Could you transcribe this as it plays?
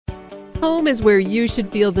Home is where you should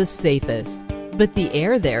feel the safest, but the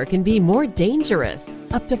air there can be more dangerous,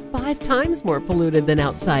 up to 5 times more polluted than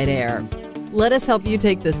outside air. Let us help you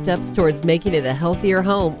take the steps towards making it a healthier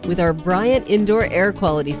home with our Bryant Indoor Air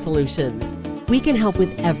Quality Solutions. We can help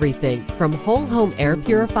with everything from whole home air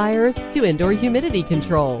purifiers to indoor humidity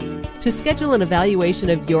control. To schedule an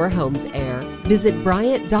evaluation of your home's air, visit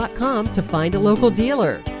Bryant.com to find a local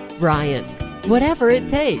dealer. Bryant, whatever it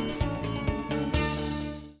takes.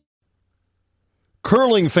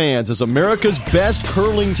 Curling fans, as America's best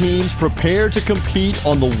curling teams prepare to compete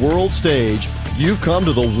on the world stage, you've come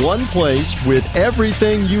to the one place with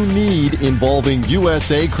everything you need involving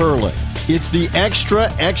USA Curling. It's the Extra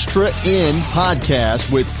In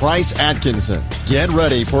podcast with Bryce Atkinson. Get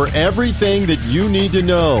ready for everything that you need to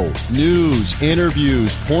know. News,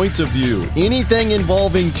 interviews, points of view, anything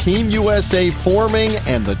involving Team USA forming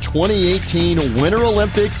and the 2018 Winter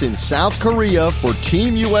Olympics in South Korea for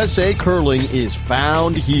Team USA Curling is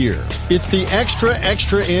found here. It's the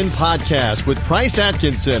Extra In podcast with Bryce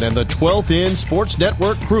Atkinson and the 12th In Sports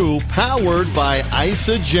Network crew, powered by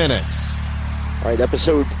Isagenix. All right,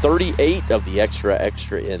 episode 38 of the Extra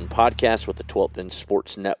In podcast with the 12th In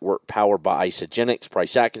Sports Network, powered by Isagenix.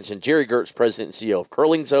 Bryce Atkinson, Jerry Gertz, President and CEO of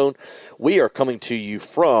Curling Zone. We are coming to you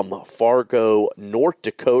from Fargo, North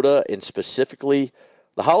Dakota, and specifically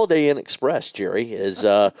the Holiday Inn Express, Jerry, as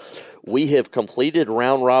we have completed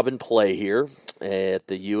round-robin play here at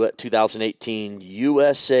the 2018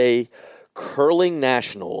 USA Curling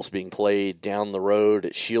Nationals being played down the road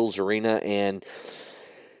at Shields Arena. And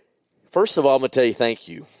first of all, I'm going to tell you thank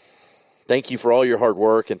you. Thank you for all your hard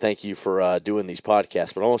work, and thank you for doing these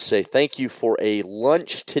podcasts. But I want to say thank you for a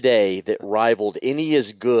lunch today that rivaled any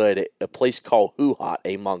as good at a place called Hoo Hot,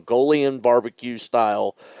 a Mongolian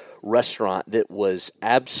barbecue-style restaurant that was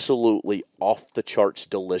absolutely off-the-charts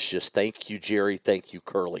delicious. Thank you, Jerry. Thank you,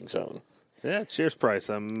 Curling Zone. Yeah, cheers, Bryce.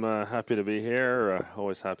 I'm happy to be here.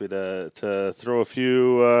 Always happy to throw a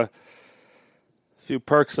few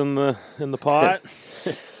perks in the pot.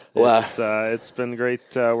 Well, it's been great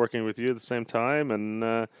working with you at the same time,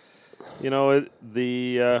 and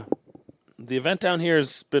the event down here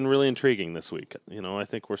has been really intriguing this week. I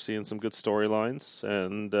think we're seeing some good storylines,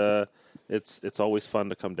 and it's always fun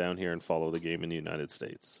to come down here and follow the game in the United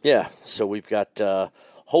States. Yeah, so we've got a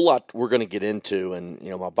whole lot we're going to get into, and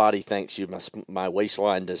my body thanks you, my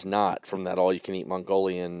waistline does not from that all-you-can-eat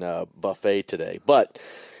Mongolian buffet today, but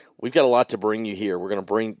we've got a lot to bring you here. We're going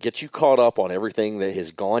to get you caught up on everything that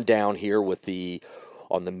has gone down here on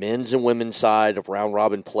the men's and women's side of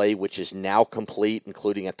round-robin play, which is now complete,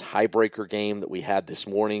 including a tiebreaker game that we had this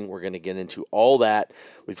morning. We're going to get into all that.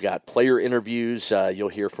 We've got player interviews. You'll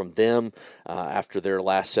hear from them after their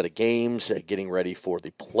last set of games, getting ready for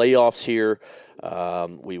the playoffs here.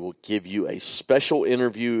 We will give you a special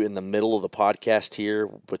interview in the middle of the podcast here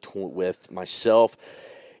with myself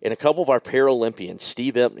and a couple of our Paralympians,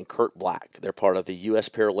 Steve Emp and Kirk Black. They're part of the U.S.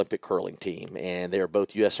 Paralympic curling team, and they are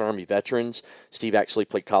both U.S. Army veterans. Steve actually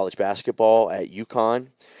played college basketball at UConn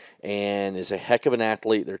and is a heck of an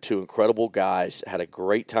athlete. They're two incredible guys. Had a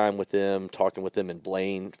great time with them, talking with them in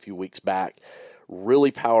Blaine a few weeks back. Really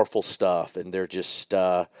powerful stuff, and they're just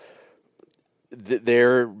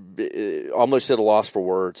they're almost at a loss for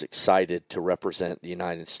words, excited to represent the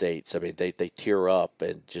United States. I mean, they tear up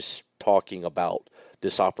and just talking about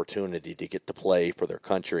this opportunity to get to play for their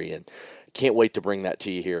country, and can't wait to bring that to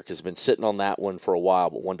you here because I've been sitting on that one for a while,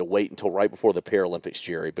 but wanted to wait until right before the Paralympics,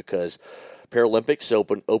 Jerry, because Paralympics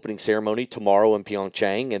opening ceremony tomorrow in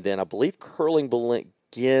Pyeongchang, and then I believe curling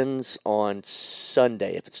begins on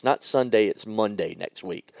Sunday. If it's not Sunday, it's Monday next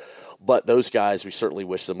week. But those guys, we certainly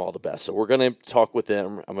wish them all the best. So we're going to talk with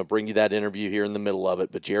them. I'm going to bring you that interview here in the middle of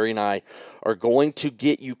it. But Jerry and I are going to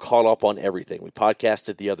get you caught up on everything. We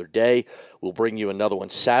podcasted the other day. We'll bring you another one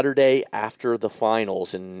Saturday after the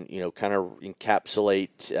finals and, kind of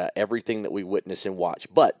encapsulate everything that we witness and watch.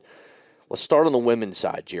 But let's start on the women's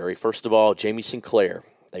side, Jerry. First of all, Team Sinclair.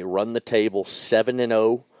 They run the table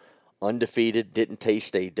 7-0, undefeated, didn't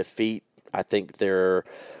taste a defeat. I think their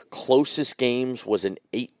closest games was an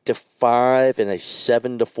 8-5 and a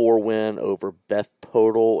 7-4 win over Beth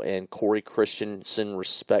Podol and Corey Christensen,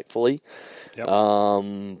 respectfully. Yep.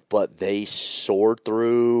 But they soared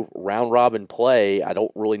through round-robin play. I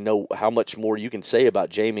don't really know how much more you can say about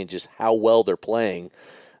Jamie and just how well they're playing.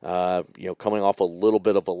 Coming off a little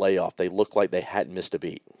bit of a layoff, they look like they hadn't missed a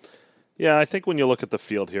beat. Yeah, I think when you look at the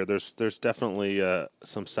field here, there's definitely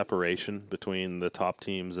some separation between the top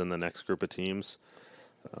teams and the next group of teams.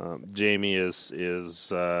 Jamie is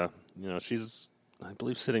she's, I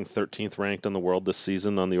believe, sitting 13th ranked in the world this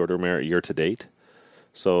season on the Order of Merit year to date.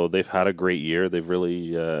 So they've had a great year. They've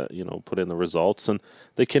really, put in the results, and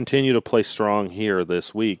they continue to play strong here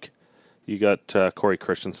this week. You got Corey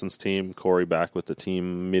Christensen's team. Corey back with the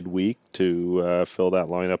team midweek to fill that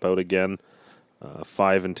lineup out again.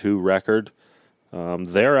 5-2 record.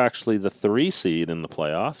 They're actually the 3 seed in the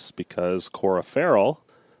playoffs because Cora Farrell,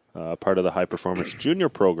 part of the High Performance Junior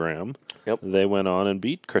program, they went on and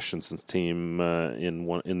beat Christensen's team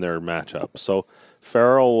in their matchup. So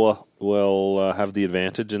Farrell will have the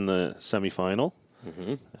advantage in the semifinal,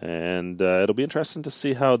 and it'll be interesting to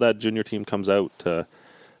see how that junior team comes out.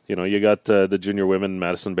 You got the junior women,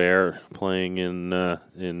 Madison Birr, playing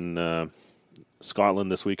in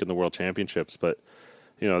Scotland this week in the World Championships, but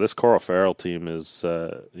this Cora Farrell team is,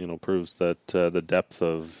 proves that the depth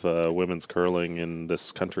of women's curling in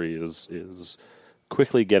this country is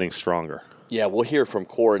quickly getting stronger. Yeah, we'll hear from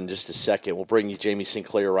Cora in just a second. We'll bring you Jamie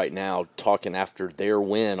Sinclair right now, talking after their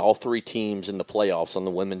win. All 3 teams in the playoffs on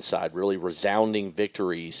the women's side, really resounding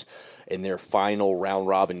victories in their final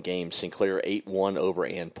round-robin game. Sinclair 8-1 over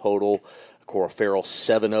Ann Podel. Cora Farrell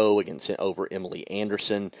 7-0 over Emily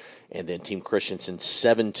Anderson, and then Team Christensen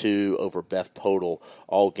 7-2 over Beth Podel.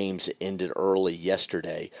 All games that ended early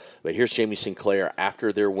yesterday. But here's Jamie Sinclair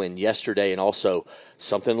after their win yesterday, and also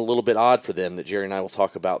something a little bit odd for them that Jerry and I will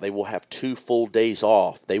talk about. They will have 2 full days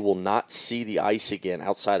off. They will not see the ice again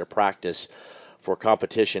outside of practice for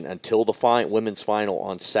competition until the women's final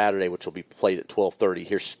on Saturday, which will be played at 12:30.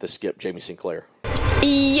 Here's the skip, Jamie Sinclair.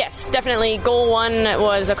 Yes, definitely. Goal 1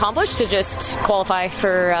 was accomplished, to just qualify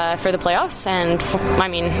for the playoffs, and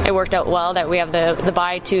it worked out well that we have the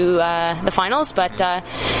bye to the finals. But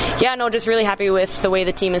just really happy with the way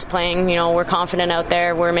the team is playing. We're confident out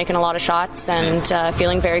there. We're making a lot of shots and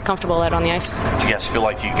feeling very comfortable out on the ice. Do you guys feel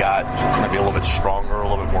like you got maybe a little bit stronger, a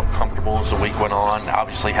little bit more comfortable as the week went on?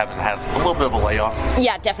 Obviously, having had a little bit of a layoff.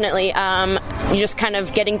 Yeah, definitely. Just kind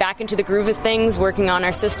of getting back into the groove of things, working on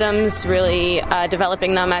our systems, really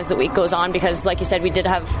developing them as the week goes on, because like you said, we did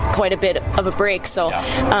have quite a bit of a break, so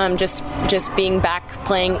just being back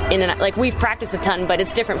playing in and like we've practiced a ton, but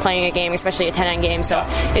it's different playing a game, especially a 10-9 game, so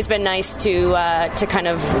it's been nice to kind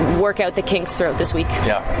of work work out the kinks throughout this week.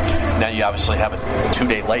 Yeah. Now you obviously have a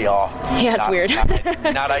 2-day layoff. Yeah, it's weird.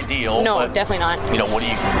 Not ideal. No, but, definitely not. You know,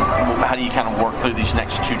 how do you kind of work through these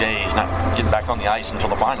next 2 days, not getting back on the ice until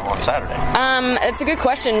the final on Saturday? It's a good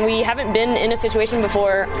question. We haven't been in a situation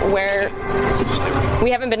before where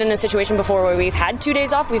we've had 2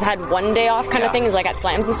 days off. We've had 1 day off kind of thing, is like at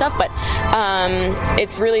slams and stuff, but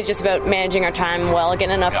it's really just about managing our time well,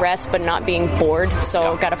 getting enough rest, but not being bored.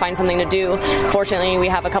 So got to find something to do. Fortunately, we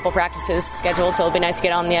have a couple practices scheduled, so it'll be nice to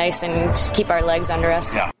get on the ice and just keep our legs under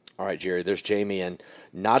us. Yeah. All right, Jerry, there's Jamie, and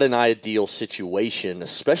not an ideal situation,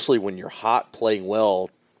 especially when you're hot, playing well,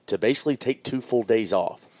 to basically take 2 full days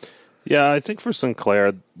off. Yeah, I think for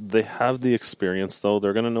Sinclair, they have the experience, though.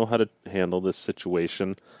 They're going to know how to handle this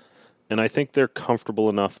situation. And I think they're comfortable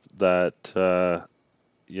enough that,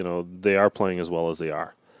 they are playing as well as they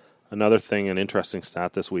are. Another thing, an interesting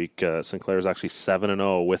stat this week, Sinclair is actually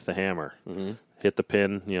 7-0 with the hammer. Mm-hmm. Hit the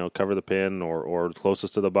pin, cover the pin or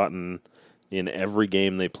closest to the button in every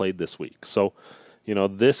game they played this week. So,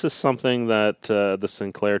 this is something that the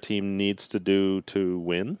Sinclair team needs to do to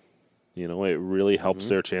win. It really helps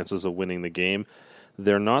their chances of winning the game.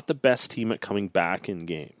 They're not the best team at coming back in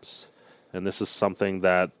games. And this is something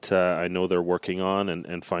that I know they're working on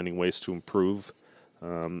and finding ways to improve.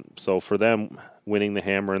 So for them, winning the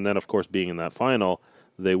hammer and then, of course, being in that final,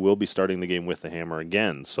 they will be starting the game with the hammer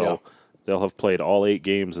again. So they'll have played all 8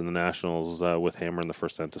 games in the Nationals with hammer in the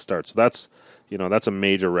first set to start. So that's a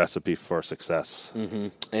major recipe for success. Mm-hmm.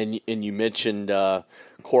 And you mentioned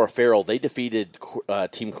Cora Farrell. They defeated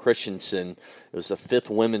Team Christensen. It was the 5th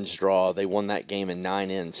women's draw. They won that game in 9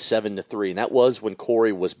 ends, 7-3, and that was when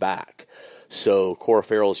Corey was back. So Cora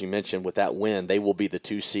Farrell, as you mentioned, with that win, they will be the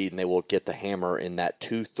 2 seed, and they will get the hammer in that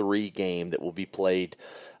 2-3 game that will be played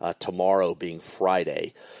tomorrow, being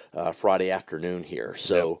Friday afternoon here.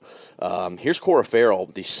 So here's Cora Farrell,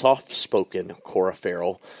 the soft-spoken Cora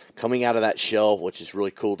Farrell, coming out of that shell, which is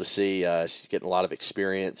really cool to see. She's getting a lot of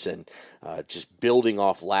experience and just building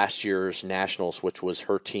off last year's Nationals, which was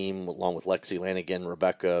her team, along with Lexi Lanigan,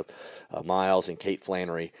 Rebecca Miles, and Kate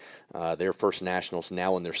Flannery. Their first Nationals,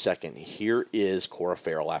 now in their second. Here is Cora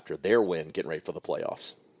Farrell after their win, getting ready for the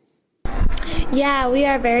playoffs. Yeah, we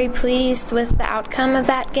are very pleased with the outcome of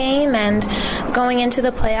that game, and going into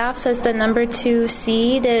the playoffs as the number 2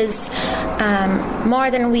 seed is more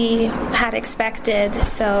than we had expected,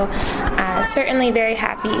 so certainly very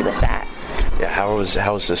happy with that. Yeah, how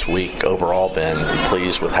has this week overall been? I'm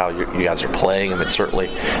pleased with how you guys are playing. I mean,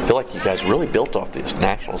 certainly feel like you guys really built off this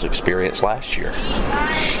Nationals experience last year.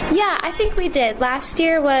 Yeah, I think we did. Last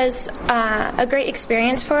year was a great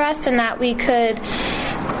experience for us in that we could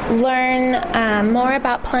learn more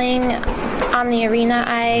about playing on the arena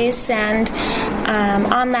ice and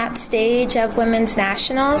on that stage of women's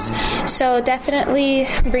nationals. So definitely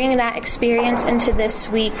bringing that experience into this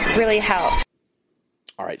week really helped.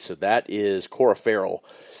 All right, so that is Cora Farrell.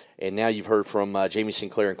 And now you've heard from Jamie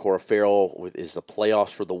Sinclair and Cora Farrell. Is the playoffs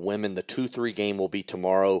for the women. The 2-3 game will be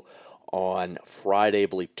tomorrow on Friday, I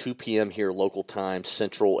believe 2 p.m. here local time,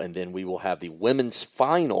 Central. And then we will have the women's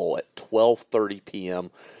final at 12:30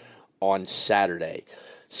 p.m. on Saturday.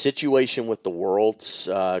 Situation with the Worlds.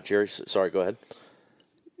 Jerry, sorry, go ahead.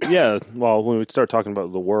 Yeah, well, when we start talking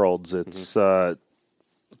about the Worlds, it's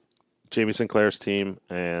Jamie Sinclair's team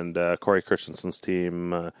and Corey Christensen's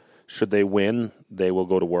team. Should they win, they will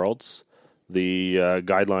go to Worlds. The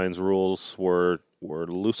guidelines rules were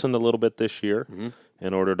loosened a little bit this year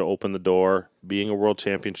in order to open the door. Being a World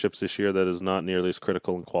Championships this year, that is not nearly as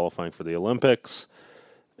critical in qualifying for the Olympics.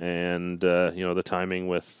 And, the timing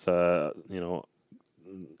with,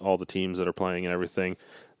 all the teams that are playing and everything,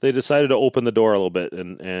 they decided to open the door a little bit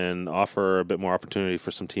and offer a bit more opportunity for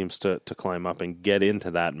some teams to climb up and get into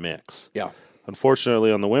that mix. Yeah.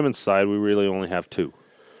 Unfortunately, on the women's side, we really only have two.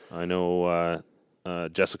 I know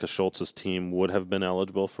Jessica Schultz's team would have been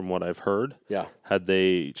eligible from what I've heard had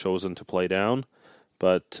they chosen to play down.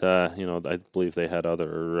 But, I believe they had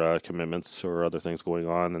other commitments or other things going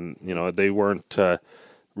on. And, they weren't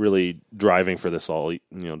really driving for this all,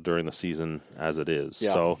 during the season as it is.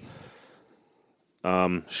 Yeah. So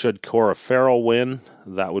should Cora Farrell win,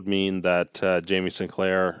 that would mean that Jamie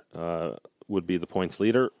Sinclair would be the points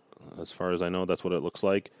leader. As far as I know, that's what it looks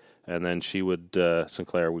like. And then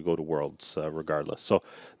Sinclair would go to Worlds regardless. So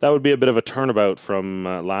that would be a bit of a turnabout from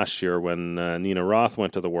last year when Nina Roth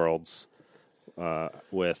went to the Worlds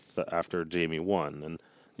after Jamie won. And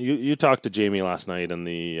you talked to Jamie last night in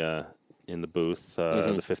the booth,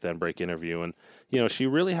 the Fifth End Break interview, and she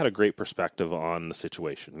really had a great perspective on the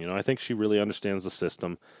situation. I think she really understands the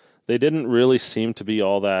system. They didn't really seem to be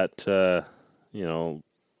all that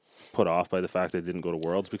put off by the fact they didn't go to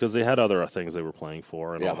Worlds because they had other things they were playing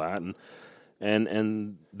for and all that,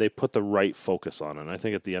 and they put the right focus on it. And I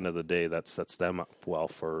think at the end of the day, that sets them up well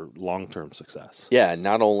for long-term success. Yeah,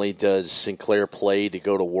 not only does Sinclair play to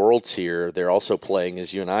go to Worlds here, they're also playing,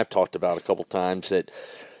 as you and I have talked about a couple times, that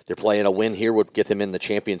they're playing a win here would get them in the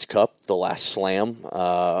Champions Cup, the last slam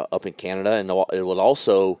up in Canada, and it would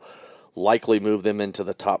also likely move them into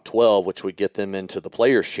the top 12, which would get them into the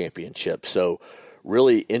Players' Championship. So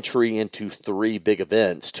really entry into 3 big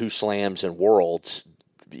events, 2 slams and Worlds,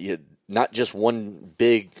 not just one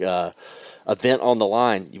big event on the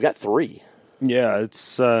line. You've got 3. Yeah,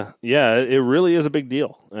 it really is a big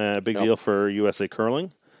deal. Deal for USA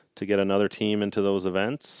Curling to get another team into those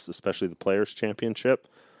events, especially the Players' Championship.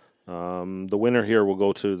 The winner here will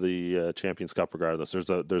go to the Champions Cup regardless.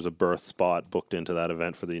 There's a berth spot booked into that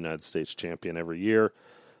event for the United States champion every year.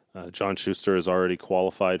 John Schuster has already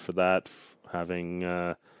qualified for that, having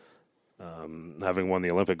won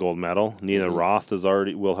the Olympic gold medal. Nina Roth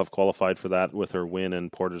will have qualified for that with her win in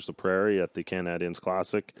Portage la Prairie at the Canadiens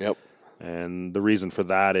Classic. Yep. And the reason for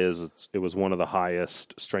that is it was one of the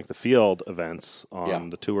highest strength of field events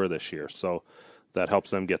on the tour this year. So that helps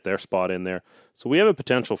them get their spot in there. So we have a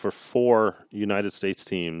potential for 4 United States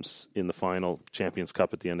teams in the final Champions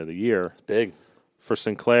Cup at the end of the year. It's big. For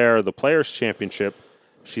Sinclair, the Players' Championship,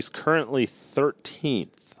 she's currently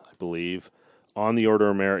 13th, I believe, on the Order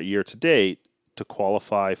of Merit year to date to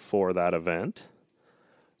qualify for that event.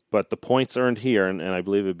 But the points earned here, and I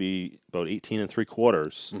believe it would be about 18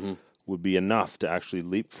 3/4, would be enough to actually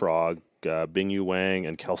leapfrog Bingyu Wang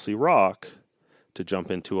and Kelsey Rock to jump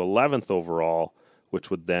into 11th overall, which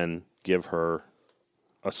would then give her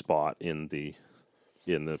a spot in the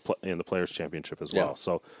Players' Championship as well. Yeah.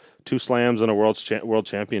 So 2 slams and a World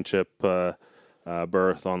Championship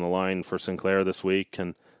berth on the line for Sinclair this week,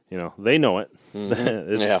 and they know it.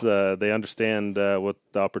 They understand what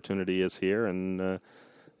the opportunity is here, and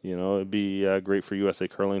it'd be great for USA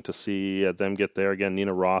Curling to see them get there. Again,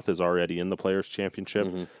 Nina Roth is already in the Players' Championship.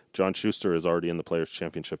 John Schuster is already in the Players'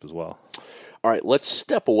 Championship as well. All right, let's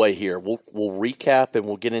step away here. We'll recap and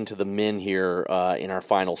we'll get into the men here in our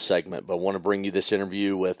final segment. But I want to bring you this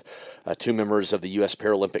interview with two members of the U.S.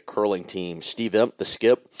 Paralympic curling team, Steve Imp, the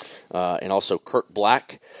skip, and also Kirk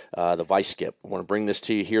Black, the vice skip. I want to bring this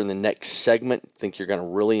to you here in the next segment. I think you're going to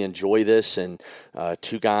really enjoy this. And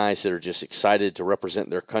two guys that are just excited to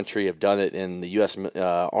represent their country, have done it in the U.S.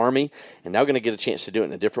 Army, and now going to get a chance to do it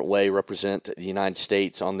in a different way, represent the United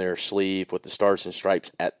States on their sleeve with the Stars and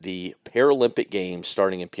Stripes at the Paralympic Games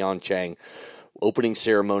starting in Pyeongchang. Opening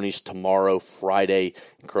ceremonies tomorrow, Friday,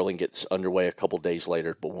 and curling gets underway a couple days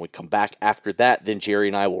later. But when we come back after that, then Jerry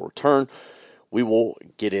and I will return. We will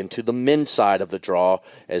get into the men's side of the draw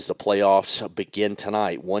as the playoffs begin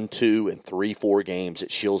tonight. 1, 2, and 3, 4 games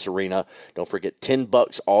at Shields Arena. Don't forget,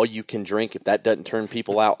 $10 all you can drink. If that doesn't turn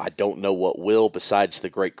people out, I don't know what will, besides the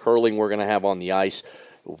great curling we're going to have on the ice.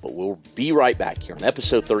 But we'll be right back here on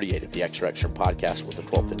episode 38 of the Extra Extra podcast with the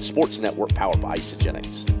 12th Inch Sports Network, powered by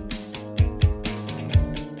Isagenix.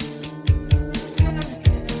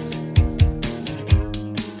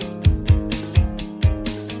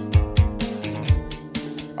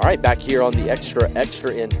 All right, back here on the Extra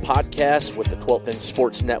In podcast with the 12th Inch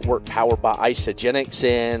Sports Network, powered by Isagenix.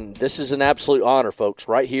 And this is an absolute honor, folks.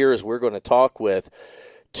 Right here is we're going to talk with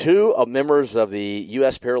two members of the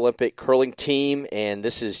U.S. Paralympic curling team, and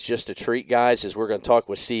this is just a treat, guys, as we're going to talk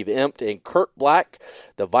with Steve Imp and Kirk Black,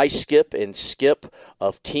 the vice skip and skip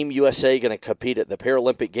of Team USA, going to compete at the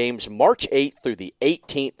Paralympic Games March 8th through the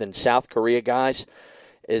 18th in South Korea, guys.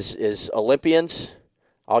 As Olympians,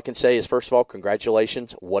 all I can say is, first of all,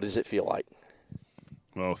 congratulations. What does it feel like?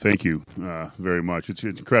 Well, thank you very much. It's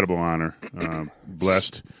an incredible honor.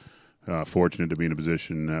 Blessed, fortunate to be in a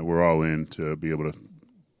position that we're all in to be able to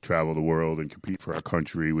travel the world and compete for our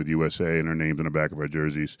country with USA and our names on the back of our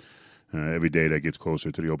jerseys. Every day that gets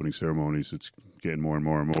closer to the opening ceremonies, it's getting more and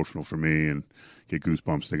more emotional for me, and get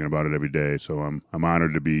goosebumps thinking about it every day. So I'm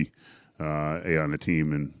honored to be on the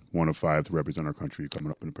team and one of 5 to represent our country coming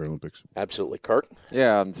up in the Paralympics. Absolutely. Kirk?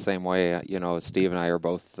 Yeah, I'm the same way. Steve and I are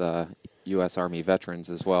both U.S. Army veterans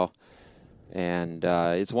as well. And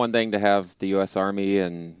it's one thing to have the U.S. Army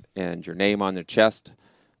and your name on their chest,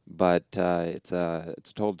 but it's a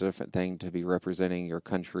total different thing to be representing your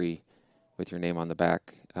country with your name on the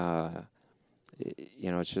back.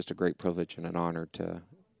 It's just a great privilege and an honor to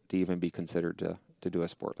even be considered to do a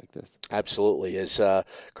sport like this. Absolutely. As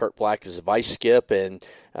Kirk Black is the vice skip, and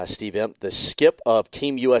Steve Imp, the skip of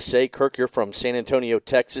Team USA. Kirk, you're from San Antonio,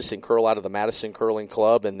 Texas, and curl out of the Madison Curling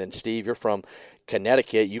Club. And then, Steve, you're from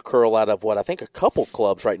Connecticut. You curl out of a couple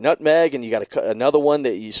clubs, right? Nutmeg, and you got another one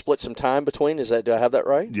that you split some time between. Do I have that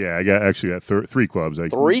right? Yeah, I got 3 clubs.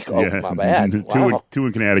 Three? Oh, yeah. My bad. Wow. two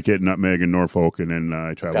in Connecticut, Nutmeg, and Norfolk, and then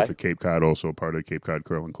I traveled to Cape Cod, also part of the Cape Cod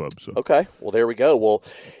Curling Club. So. Okay, well, there we go. Well,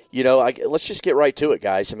 let's just get right to it,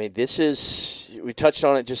 guys. I mean, we touched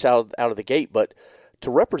on it just out of the gate, but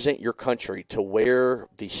to represent your country, to wear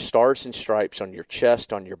the stars and stripes on your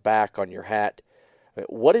chest, on your back, on your hat,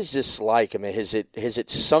 what is this like? I mean, has it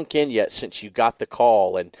sunk in yet since you got the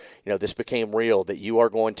call and this became real that you are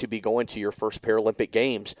going to be going to your first Paralympic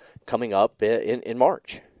Games coming up in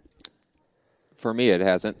March? For me, it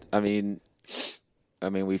hasn't. I mean,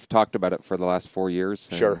 we've talked about it for the last 4 years.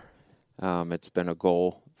 Sure. It's been a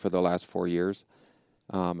goal for the last 4 years.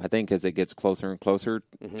 I think as it gets closer and closer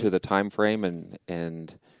to the time frame,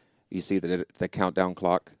 and you see the countdown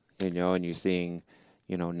clock, and you're seeing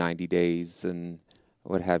 90 days and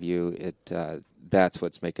what have you, that's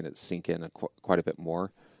what's making it sink in quite a bit more.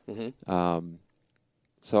 Mm-hmm.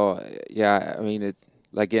 So yeah, I mean,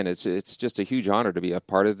 it's just a huge honor to be a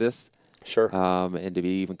part of this. Sure. And to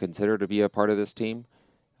be even considered to be a part of this team.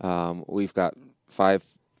 We've got 5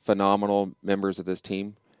 phenomenal members of this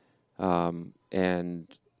team, and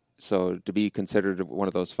so to be considered one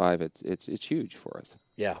of those 5, it's huge for us.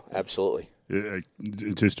 Yeah, absolutely.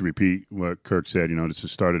 Just to repeat what Kirk said, this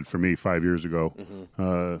has started for me 5 years ago.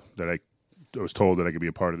 That I was told that I could be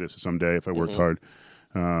a part of this someday if I worked hard.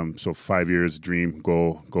 So 5 years, dream,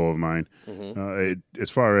 goal of mine. As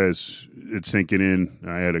far as it sinking in,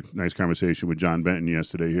 I had a nice conversation with John Benton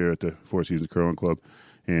yesterday here at the Four Seasons Curling Club,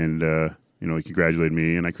 and he congratulated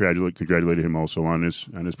me, and I congratulated him also on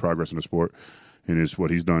his progress in the sport and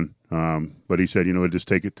what he's done. But he said, just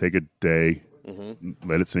take a day,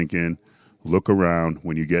 let it sink in, look around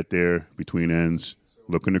when you get there between ends,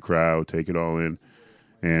 look in the crowd, take it all in.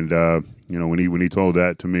 And when he told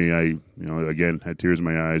that to me, I again had tears in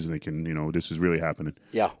my eyes, thinking, this is really happening.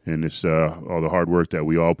 Yeah. And it's all the hard work that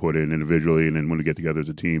we all put in individually, and then when we get together as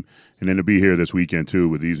a team, and then to be here this weekend too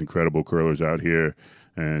with these incredible curlers out here,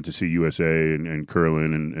 and to see USA and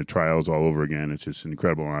curling and trials all over again. It's just an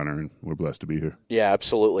incredible honor, and we're blessed to be here. Yeah,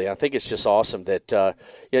 absolutely. I think it's just awesome that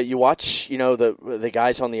you watch the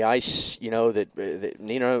guys on the ice. That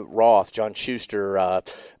Nina Roth, John Schuster,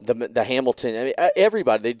 the Hamilton. I mean,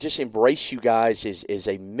 everybody. They just embrace you guys as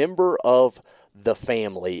a member of the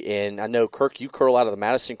family. And I know, Kirk, you curl out of the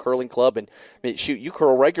Madison Curling Club, and you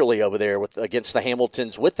curl regularly over there against the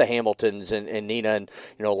Hamiltons, with the Hamiltons and Nina, and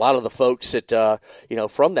a lot of the folks that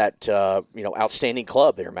from that outstanding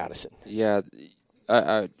club there in Madison. Yeah,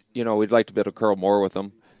 we'd like to be able to curl more with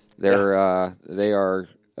them. They are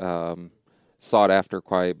sought after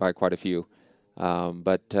by quite a few,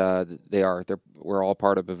 but we're all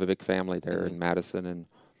part of a big family there in Madison, and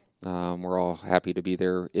we're all happy to be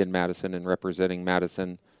there in Madison and representing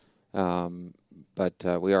Madison. But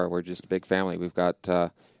we're just a big family. We've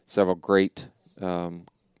got several great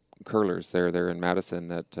curlers there in Madison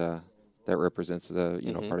that represents the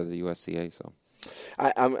part of the USCA. So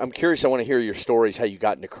I'm curious. I want to hear your stories, how you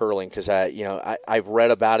got into curling, because I've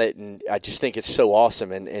read about it, and I just think it's so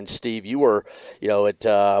awesome. And Steve, you were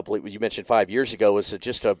I believe you mentioned 5 years ago, was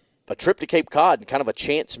just a trip to Cape Cod, kind of a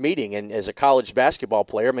chance meeting. And as a college basketball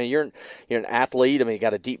player, I mean, you're an athlete. I mean, you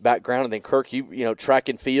got a deep background. And then Kirk, you track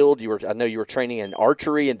and field. I know you were training in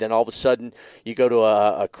archery, and then all of a sudden you go to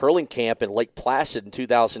a curling camp in Lake Placid in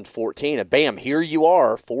 2014, and bam, here you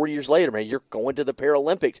are 4 years later, man. You're going to the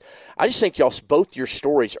Paralympics. I just think both your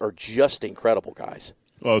stories are just incredible, guys.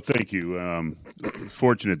 Well, thank you.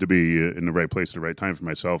 Fortunate to be in the right place at the right time for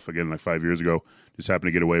myself. Again, like 5 years ago, just happened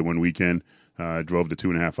to get away one weekend. Drove the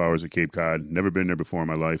 2.5 hours at Cape Cod. Never been there before in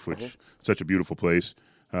my life, which is such a beautiful place.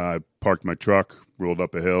 Parked my truck, rolled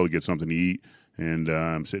up a hill to get something to eat, and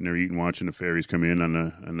I'm sitting there eating, watching the ferries come in on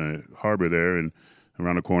the harbor there. And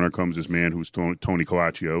around the corner comes this man who's Tony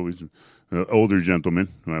Colaccio. He's an older gentleman,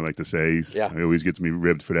 I like to say. He always gets me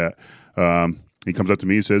ribbed for that. He comes up to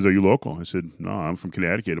me and says, "Are you local?" I said, "No, I'm from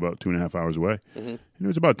Connecticut, about 2.5 hours away." And it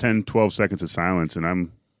was about 10, 12 seconds of silence, and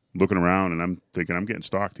I'm looking around, and I'm thinking, I'm getting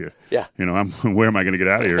stalked here. Yeah. Where am I going to get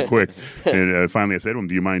out of here quick? And finally I said to him,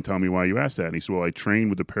 "Do you mind telling me why you asked that?" And he said, "Well, I trained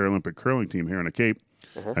with the Paralympic curling team here on the Cape.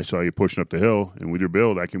 I saw you pushing up the hill, and with your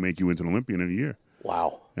build, I can make you into an Olympian in a year."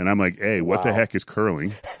 Wow. And I'm like, A, what the heck is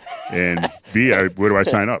curling? And B, where do I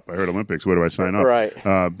sign up? I heard Olympics. Where do I sign up?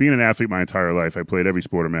 Right. Being an athlete my entire life, I played every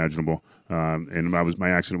sport imaginable. And my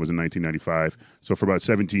accident was in 1995. So for about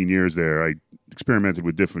 17 years there, I experimented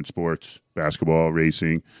with different sports: basketball,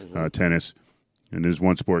 racing, tennis. And there's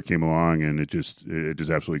one sport came along, and it just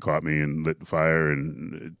absolutely caught me and lit the fire,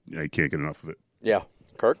 and I can't get enough of it. Yeah.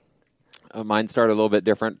 Kirk? Mine started a little bit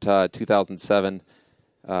different. 2007,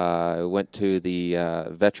 I went to the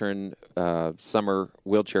Veteran Summer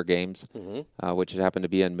Wheelchair Games, which happened to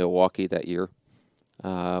be in Milwaukee that year.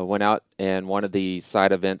 Went out, and one of the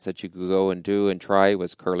side events that you could go and do and try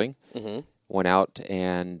was curling. Went out,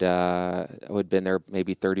 and I had been there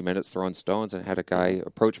maybe 30 minutes throwing stones, and had a guy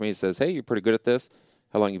approach me and says, "Hey, you're pretty good at this.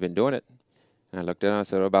 How long you been doing it?" And I looked at him and I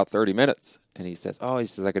said, "About 30 minutes. And he says, I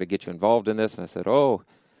got to get you involved in this. And I said, "Oh,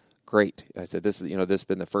 great." I said, this has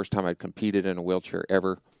been the first time I'd competed in a wheelchair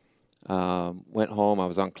ever. Went home, I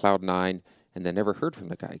was on cloud 9, and then never heard from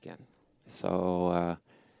the guy again. So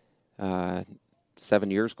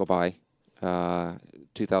 7 years go by.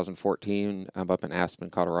 2014, I'm up in Aspen,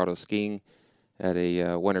 Colorado, skiing at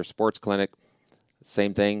a winter sports clinic.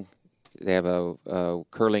 Same thing. They have a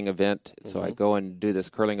curling event. So I go and do this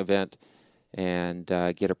curling event, and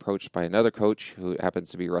get approached by another coach who happens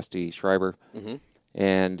to be Rusty Schreiber.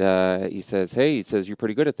 And he says, "Hey," "you're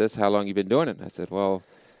pretty good at this. How long you been doing it?" And I said, "Well,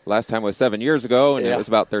 last time was 7 years ago, and it was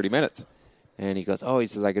about 30 minutes. And he goes,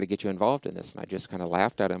 "I got to get you involved in this." And I just kind of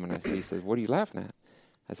laughed at him, and he says, "What are you laughing at?"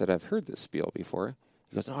 I said, "I've heard this spiel before."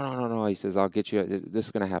 He goes, No. He says, "I'll get you. This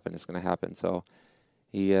is going to happen. It's going to happen." So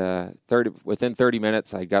within 30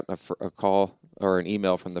 minutes, I got a call or an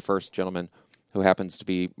email from the first gentleman, who happens to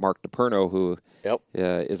be Mark DePerno, who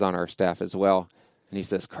is on our staff as well. And he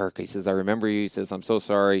says, "Kirk," he says, "I remember you." He says, "I'm so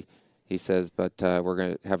sorry." He says, "But we're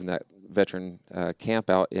going to have that veteran camp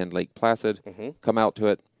out in Lake Placid. Come out to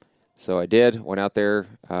it." So I did. Went out there.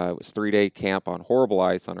 It was a 3-day camp on horrible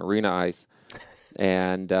ice, on arena ice.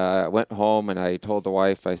 And I went home, and I told the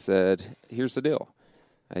wife, I said, "Here's the deal."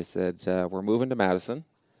 I said, "We're moving to Madison."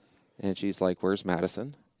 And she's like, "Where's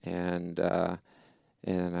Madison?" And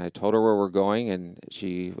I told her where we're going, and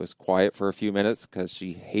she was quiet for a few minutes because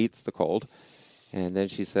she hates the cold. And then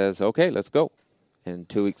she says, "Okay, let's go." And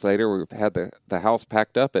 2 weeks later, we had the house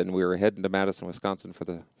packed up, and we were heading to Madison, Wisconsin for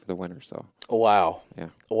the winner. So wow, yeah,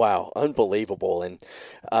 wow, unbelievable. And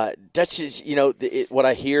that's just, what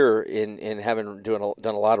I hear in having done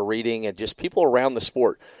a lot of reading and just people around the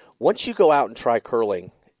sport. Once you go out and try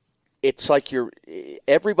curling, it's like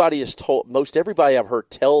everybody is told. Most everybody I've heard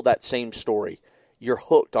tell that same story. You're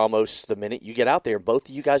hooked almost the minute you get out there. Both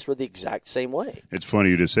of you guys were the exact same way. It's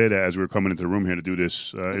funny you just say that. As we were coming into the room here to do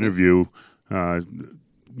this interview,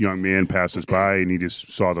 young man passed us by, and he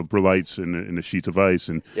just saw the lights in the sheets of ice,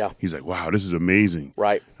 and he's like, wow, this is amazing.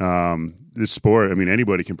 Right. This sport, I mean,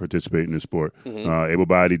 anybody can participate in this sport.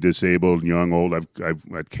 Able-bodied, disabled, young, old. I've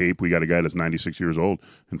at Cape, we got a guy that's 96 years old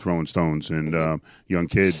and throwing stones, and young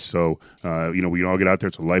kids. So, we all get out there.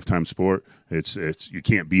 It's a lifetime sport. It's you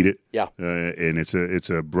can't beat it. Yeah. And it's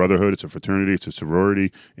a brotherhood. It's a fraternity. It's a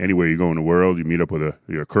sorority. Anywhere you go in the world, you meet up with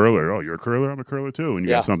you're a curler. Oh, you're a curler? I'm a curler too. And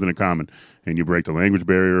you got something in common. And you break the language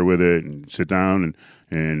barrier with it and sit down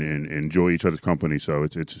and enjoy each other's company. So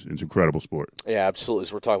it's an incredible sport. Yeah, absolutely.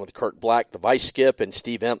 So we're talking with Kirk Black, the vice skip, and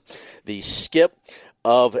Steve Imp, the skip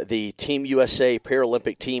of the Team USA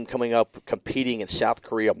Paralympic team coming up competing in South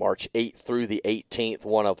Korea March 8th through the 18th,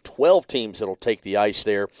 one of 12 teams that will take the ice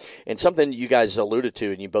there. And something you guys alluded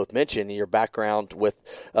to and you both mentioned in your background with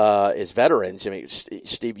as veterans. I mean,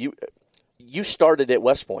 Steve, you started at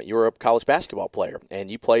West Point. You were a college basketball player, and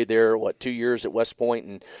you played there, 2 years at West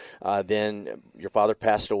Point, and then your father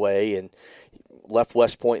passed away and left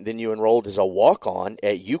West Point. Then you enrolled as a walk-on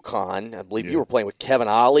at UConn. I believe you were playing with Kevin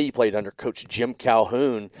Ollie. You played under Coach Jim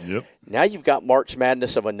Calhoun. Yep. Now you've got March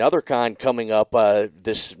Madness of another kind coming up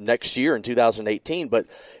this next year in 2018. But,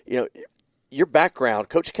 your background,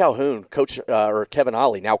 Coach Calhoun, or Kevin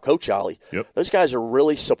Ollie, now Coach Ollie, those guys are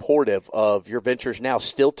really supportive of your ventures now,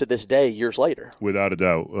 still to this day, years later. Without a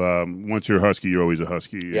doubt. Once you're a Husky, you're always a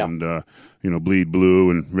Husky. Yeah. And, bleed blue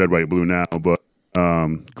and red, white, blue now. But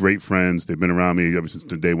great friends. They've been around me ever since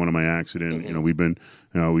the day one of my accident. We've been,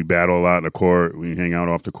 we battle a lot in the court. We hang out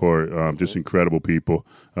off the court. Just incredible people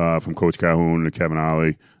from Coach Calhoun to Kevin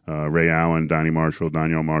Ollie. Ray Allen, Donnie Marshall,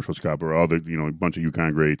 Danielle Marshall, Scott Birr, all the a bunch of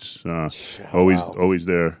UConn greats. Always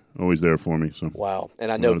there for me. So wow,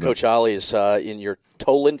 and I know Coach Ollie is in your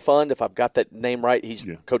Toland Fund, if I've got that name right.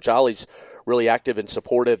 Coach Ollie's really active and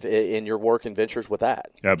supportive in your work and ventures with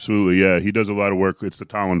that. Absolutely, yeah. He does a lot of work. It's the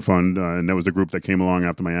Toland Fund, and that was the group that came along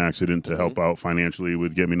after my accident to help out financially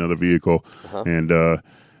with getting me another vehicle. And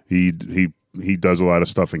he does a lot of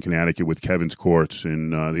stuff in Connecticut with Kevin's Courts,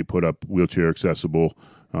 and they put up wheelchair accessible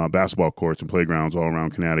basketball courts and playgrounds all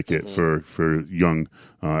around Connecticut for young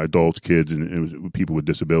adults, kids, and people with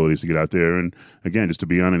disabilities to get out there and, again, just to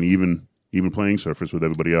be on an even playing surface with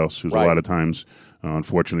everybody else. Because a lot of times,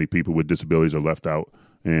 unfortunately, people with disabilities are left out.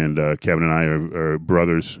 And Kevin and I are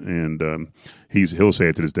brothers, and he'll say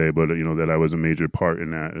it to this day, but that I was a major part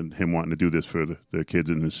in that, and him wanting to do this for the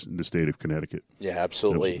kids in the state of Connecticut. Yeah,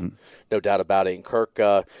 absolutely, no doubt about it. And Kirk,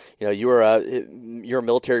 you're a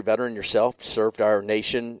military veteran yourself, served our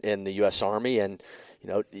nation in the U.S. Army, and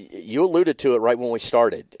you alluded to it right when we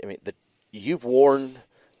started. I mean, you've worn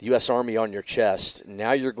the U.S. Army on your chest.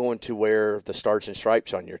 Now you're going to wear the Stars and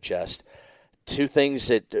Stripes on your chest. Two things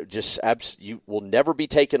that just you will never be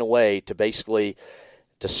taken away to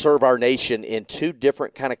serve our nation in two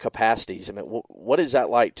different kind of capacities. I mean, what is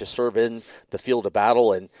that like to serve in the field of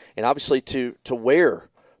battle and obviously to wear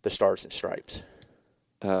the Stars and Stripes?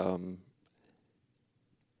 It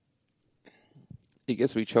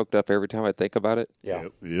gets me choked up every time I think about it. Yeah.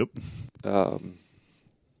 Yep.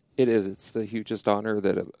 It is. It's the hugest honor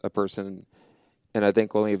that a person, and I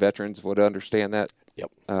think only veterans would understand that.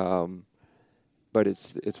 Yep. But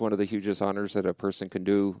it's one of the hugest honors that a person can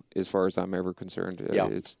do, as far as I'm ever concerned. Yeah.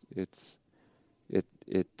 It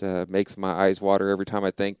makes my eyes water every time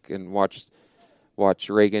I think and watch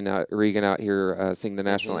Regan out here sing the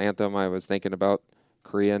national anthem. I was thinking about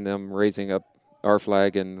Korea and them raising up our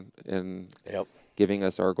flag and giving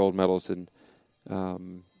us our gold medals and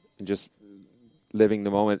just living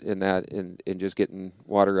the moment in that and just getting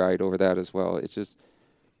water-eyed over that as well. It's just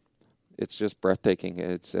breathtaking.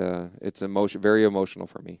 It's very emotional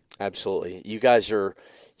for me. Absolutely. You guys are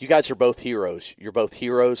both heroes. You're both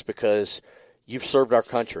heroes because you've served our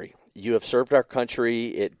country. You have served our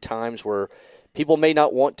country at times where people may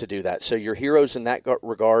not want to do that. So you're heroes in that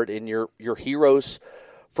regard, and you're heroes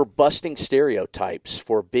for busting stereotypes,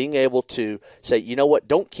 for being able to say, you know what,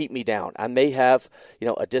 don't keep me down. I may have,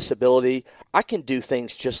 a disability. I can do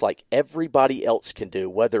things just like everybody else can do,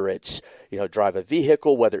 whether it's, drive a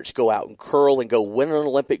vehicle, whether it's go out and curl and go win an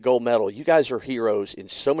Olympic gold medal. You guys are heroes in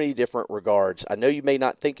so many different regards. I know you may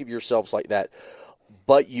not think of yourselves like that,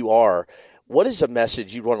 but you are. What is a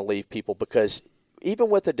message you want to leave people? Because even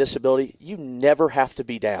with a disability, you never have to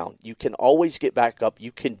be down. You can always get back up.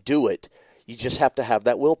 You can do it. You just have to have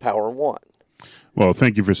that willpower and want. Well,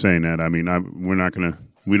 thank you for saying that. I mean,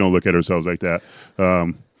 we don't look at ourselves like that.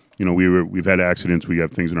 We've had accidents. We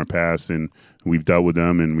have things in our past, and we've dealt with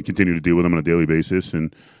them, and we continue to deal with them on a daily basis.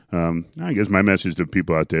 And I guess my message to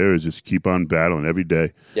people out there is just keep on battling every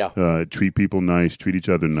day. Yeah. Treat people nice. Treat each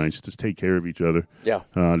other nice. Just take care of each other. Yeah.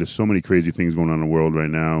 There's so many crazy things going on in the world right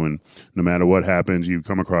now, and no matter what happens, you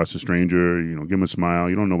come across a stranger, give them a smile.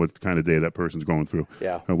 You don't know what kind of day that person's going through.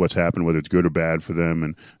 Yeah. What's happened, whether it's good or bad for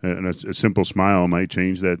them, and a simple smile might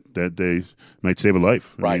change that day, might save a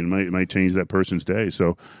life. Right. I mean, it might change that person's day.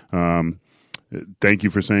 So, thank you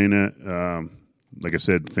for saying that. Like I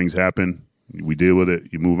said, things happen. We deal with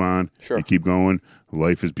it. You move on. Sure. You keep going.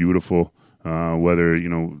 Life is beautiful. Whether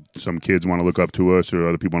some kids want to look up to us or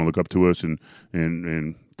other people want to look up to us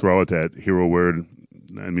and throw out that hero word,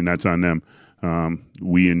 I mean, that's on them.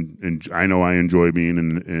 I know I enjoy being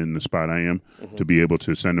in the spot I am to be able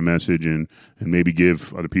to send a message and maybe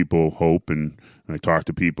give other people hope. And I talk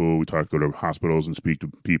to people. We go to hospitals and speak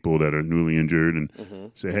to people that are newly injured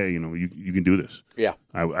and say, hey, you can do this. Yeah.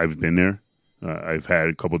 I've been there. I've had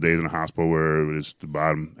a couple of days in the hospital where it was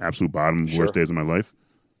the absolute bottom, Sure. worst days of my life.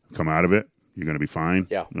 Come out of it. You're going to be fine.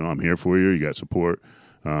 Yeah. I'm here for you. You got support.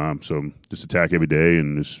 So just attack every day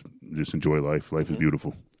and just enjoy life. Life is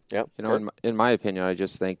beautiful. Yep. In my opinion, I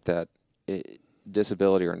just think that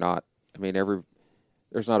disability or not, I mean,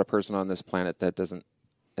 there's not a person on this planet that doesn't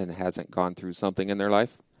and hasn't gone through something in their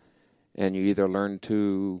life, and you either learn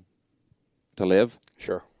to live,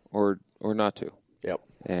 Sure, or not to. Yep.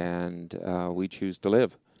 And we choose to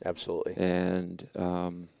live. Absolutely. And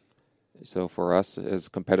so for us as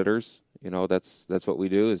competitors, that's what we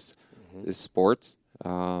do is sports,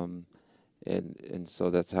 and so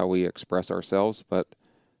that's how we express ourselves. But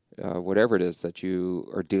whatever it is that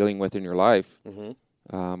you are dealing with in your life,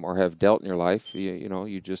 or have dealt in your life,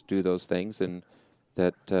 you just do those things and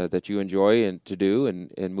that you enjoy and to do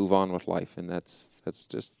and move on with life, and that's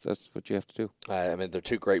what you have to do. I mean, they're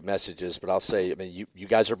two great messages, but I'll say, I mean, you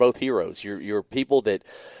guys are both heroes. You're people that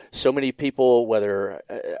so many people, whether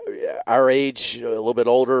our age, a little bit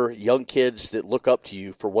older, young kids that look up to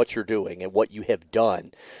you for what you're doing and what you have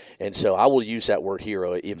done. And so I will use that word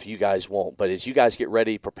hero if you guys won't. But as you guys get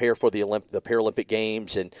ready, prepare for the Paralympic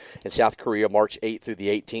Games in South Korea, March 8th through the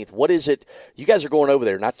 18th. What is it? You guys are going over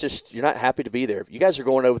there, you're not happy to be there. You guys are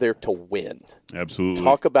going over there to win. Absolutely.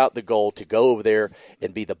 Talk about the goal to go over there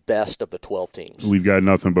and be the best of the 12 teams. We've got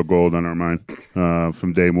nothing but gold on our mind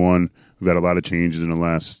from day one. We've had a lot of changes in the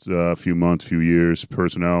last few months, few years,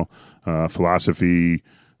 personnel, philosophy,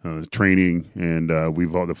 training, and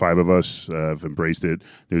the five of us have embraced it.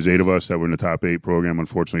 There's 8 of us that were in the top 8 program.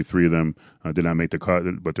 Unfortunately, 3 of them did not make the cut,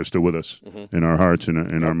 but they're still with us in our hearts and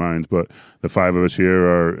in our minds. But the 5 of us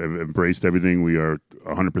here have embraced everything. We are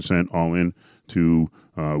 100% all in to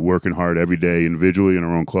working hard every day individually in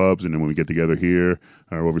our own clubs, and then when we get together here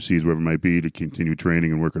or overseas, wherever it might be, to continue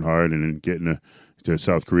training and working hard and then getting to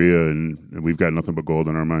South Korea, and we've got nothing but gold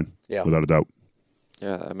on our mind, without a doubt.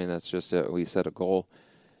 Yeah, I mean, that's just it. We set a goal,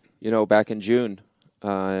 back in June,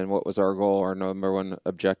 and what was our goal? Our number one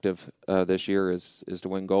objective this year is to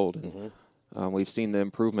win gold. And we've seen the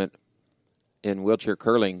improvement in wheelchair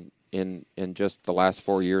curling in just the last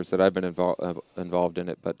 4 years that I've been involved in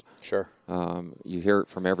it. But sure, you hear it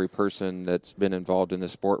from every person that's been involved in the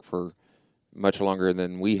sport for much longer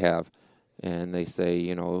than we have. And they say,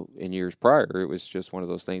 in years prior, it was just one of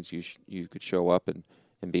those things you could show up and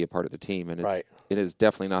be a part of the team. And it is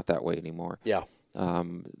definitely not that way anymore. Yeah.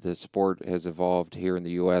 The sport has evolved here in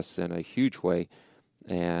the U.S. in a huge way.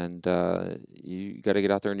 And you got to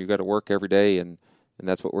get out there and you got to work every day. And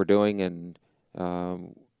that's what we're doing. And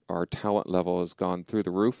our talent level has gone through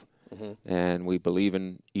the roof. And we believe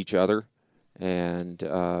in each other. And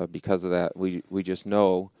because of that, we just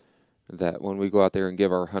know that when we go out there and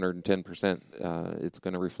give our 110%, it's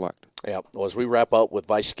going to reflect. Yeah. Well, as we wrap up with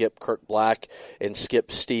Vice Skip Kirk Black and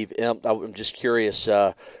Skip Steve Imp, I'm just curious,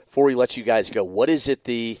 before we let you guys go, what is it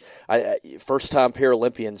first-time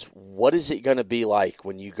Paralympians, what is it going to be like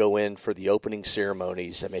when you go in for the opening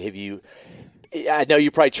ceremonies? I mean, I know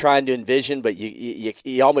you're probably trying to envision, but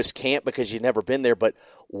you almost can't because you've never been there, but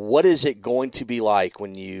what is it going to be like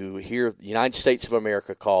when you hear the United States of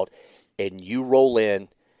America called and you roll in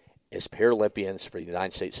as Paralympians for the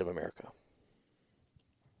United States of America?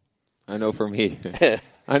 I know for me,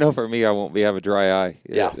 I won't have a dry eye.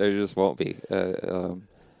 Yeah. There just won't be. I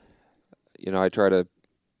try to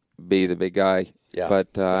be the big guy,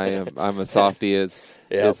 but I'm a softie as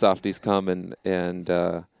softies come, and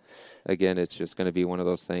again, it's just going to be one of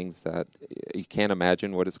those things that you can't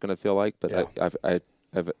imagine what it's going to feel like. But I've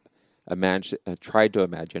tried to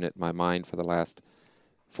imagine it in my mind for the last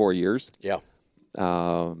 4 years. Yeah.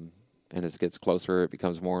 And as it gets closer, it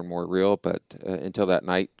becomes more and more real. But until that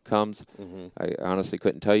night comes, I honestly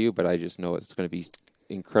couldn't tell you. But I just know it's going to be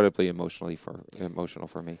incredibly emotional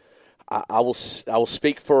for me. I will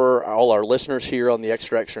speak for all our listeners here on the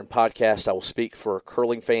Extra Extra podcast. I will speak for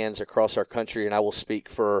curling fans across our country, and I will speak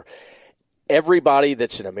for everybody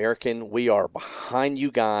that's an American. We are behind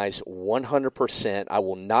you guys 100%. I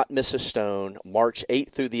will not miss a stone. March 8th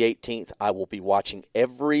through the 18th, I will be watching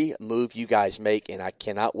every move you guys make, and I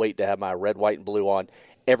cannot wait to have my red, white, and blue on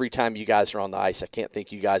every time you guys are on the ice. I can't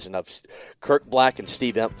thank you guys enough. Kirk Black and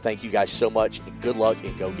Steve Emp, thank you guys so much, and good luck,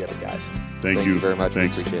 and go get them, guys. Thank you very much.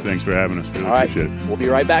 Thanks for having us. Really all right, appreciate it. We'll be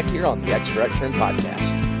right back here on the Extra Extra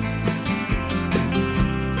podcast.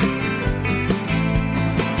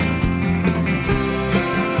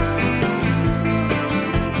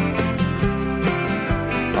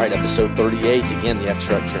 All right, episode 38, again, the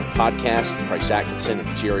Extra Extra podcast. Bryce Atkinson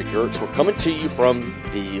and Jerry Gertz. We're coming to you from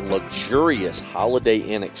the luxurious Holiday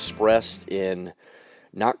Inn Express in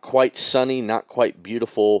not quite sunny, not quite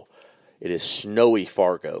beautiful. It is snowy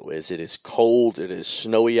Fargo. It is cold, it is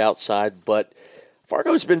snowy outside, but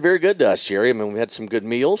Fargo has been very good to us, Jerry. I mean, we've had some good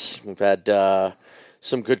meals. We've had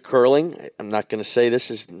some good curling. I'm not going to say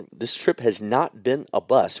this trip has not been a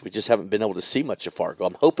bust. We just haven't been able to see much of Fargo.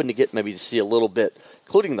 I'm hoping to get maybe to see a little bit,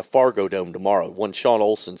 including the Fargo Dome tomorrow. One Sean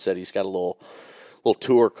Olson said he's got a little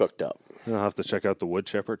tour cooked up. I'll have to check out the wood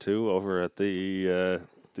chipper too over at the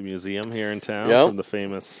museum here in town from the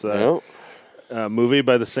famous movie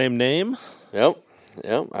by the same name. Yep.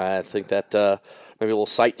 I think that maybe a little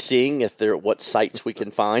sightseeing what sights we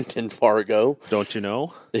can find in Fargo. Don't you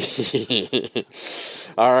know?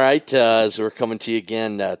 All right, as we're coming to you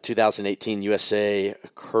again, 2018 USA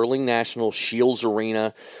Curling National Shields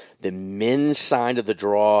Arena. The men's side of the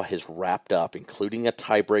draw has wrapped up, including a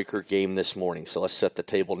tiebreaker game this morning. So let's set the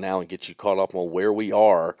table now and get you caught up on where we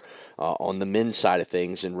are on the men's side of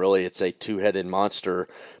things. And really, it's a two-headed monster,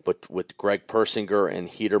 but with Greg Persinger and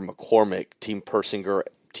Heater McCormick. Team Persinger,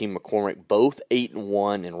 Team McCormick, both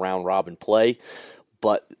 8-1 in round-robin play.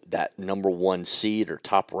 But that number one seed or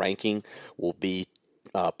top ranking will be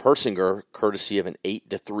Persinger, courtesy of an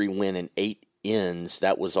 8-3 win in 8 ends.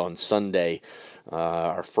 That was on Sunday.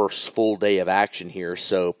 Our first full day of action here.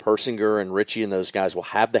 So Persinger and Richie and those guys will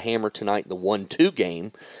have the hammer tonight in the 1-2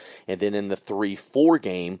 game. And then in the 3-4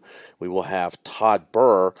 game, we will have Todd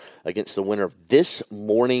Birr against the winner of this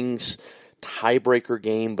morning's tiebreaker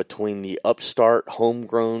game between the upstart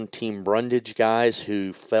homegrown Team Brundage guys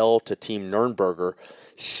who fell to Team Nernberger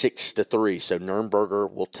 6-3. So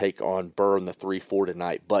Nernberger will take on Birr in the 3-4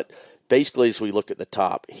 tonight. But basically, as we look at the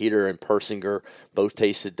top, Heater and Persinger both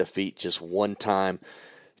tasted defeat just one time.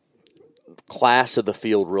 Class of the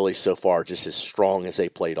field really so far just as strong as they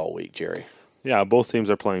played all week, Jerry. Yeah, both teams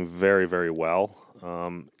are playing very, very well.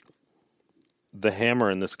 The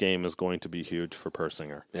hammer in this game is going to be huge for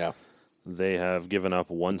Persinger. Yeah. They have given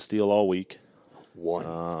up one steal all week. One.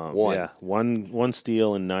 Yeah, one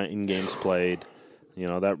steal in 9 games played. You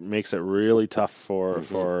know, that makes it really tough for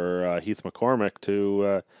Heath McCormick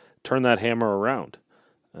to turn that hammer around.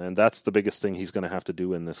 And that's the biggest thing he's going to have to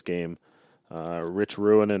do in this game. Rich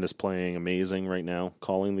Ruonen is playing amazing right now,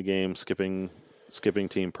 calling the game, skipping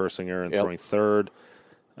Team Persinger and throwing third.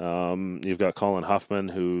 You've got Colin Huffman,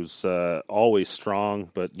 who's always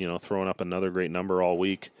strong, but throwing up another great number all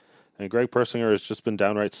week. And Greg Persinger has just been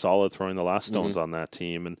downright solid throwing the last stones on that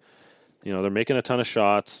team. And they're making a ton of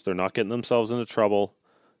shots. They're not getting themselves into trouble.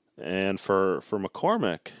 And for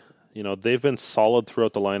McCormick, they've been solid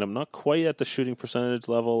throughout the lineup, not quite at the shooting percentage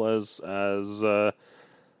level as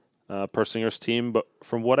Persinger's team, but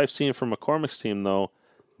from what I've seen from McCormick's team, though,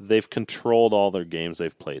 they've controlled all their games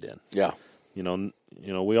they've played in. Yeah.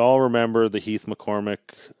 We all remember the Heath McCormick,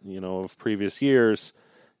 of previous years.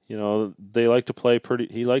 They like to play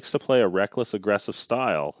he likes to play a reckless, aggressive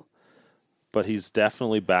style, but he's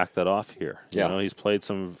definitely backed that off here. Yeah. He's played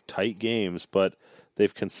some tight games, but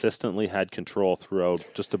they've consistently had control throughout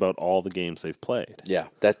just about all the games they've played. Yeah,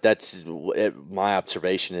 that's my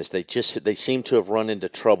observation is they seem to have run into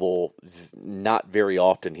trouble not very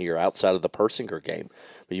often here outside of the Persinger game.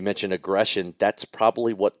 But you mentioned aggression. That's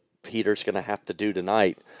probably what Peter's going to have to do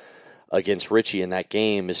tonight against Richie in that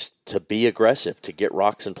game is to be aggressive, to get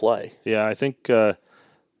rocks and play. Yeah, I think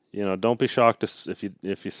don't be shocked if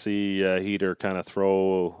you see Heater kind of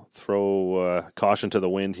throw caution to the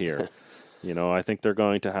wind here. I think they're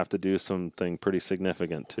going to have to do something pretty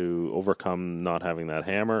significant to overcome not having that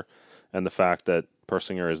hammer and the fact that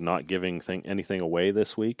Persinger is not giving anything away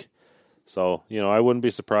this week. So, I wouldn't be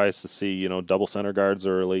surprised to see, double center guards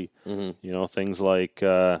early, things like,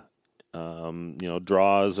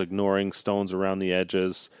 draws, ignoring stones around the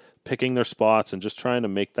edges, picking their spots and just trying to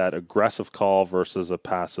make that aggressive call versus a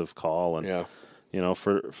passive call. And,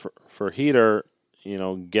 for Heater,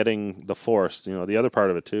 getting the force, the other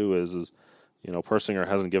part of it too is Persinger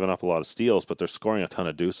hasn't given up a lot of steals, but they're scoring a ton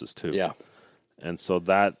of deuces too. Yeah. And so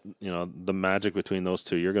that, the magic between those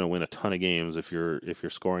two, you're going to win a ton of games if you're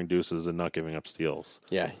scoring deuces and not giving up steals.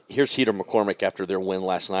 Yeah. Here's Heater McCormick after their win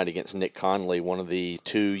last night against Nick Conley, one of the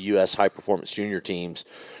 2 U.S. high-performance junior teams,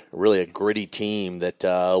 really a gritty team that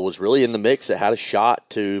was really in the mix, that had a shot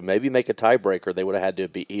to maybe make a tiebreaker. They would have had to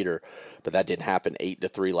beat Heater, but that didn't happen.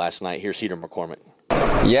 8-3 last night. Here's Heater McCormick.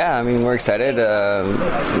 Yeah, I mean, we're excited.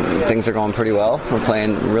 Things are going pretty well. We're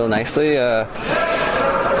playing real nicely. A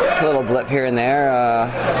little blip here and there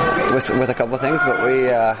with a couple of things, but we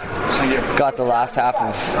got the last half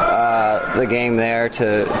of the game there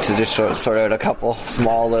to just sort out a couple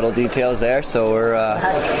small little details there. So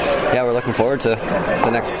we're looking forward to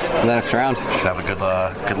the next round. Should have a good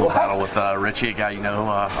little battle with Richie, a guy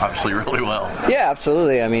obviously really well. Yeah,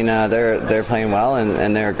 absolutely. I mean, they're playing well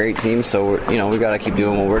and they're a great team. So we got to keep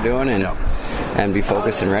doing what we're doing and be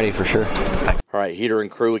focused and ready for sure. All right, Heater and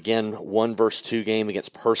crew again, 1-2 game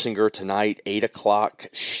against Persinger tonight, 8 o'clock,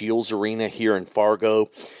 Shields Arena here in Fargo.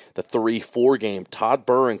 The 3-4 game, Todd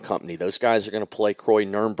Birr and company. Those guys are going to play Croy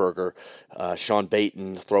Nernberger. Sean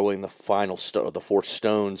Baton throwing the final the 4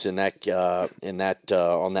 stones in that on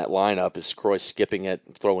that lineup as Croy skipping it,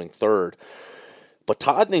 throwing third. But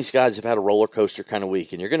Todd and these guys have had a roller coaster kind of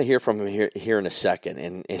week, and you're going to hear from him here in a second.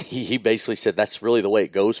 And he basically said that's really the way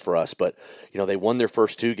it goes for us. But they won their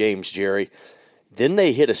first 2 games, Jerry. Then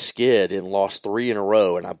they hit a skid and lost 3 in a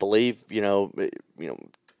row, and I believe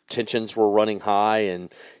tensions were running high,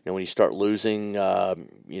 and when you start losing,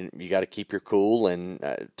 you got to keep your cool.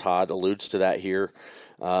 And Todd alludes to that here,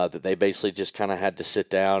 that they basically just kind of had to sit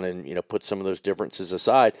down and put some of those differences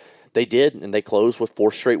aside. They did, and they closed with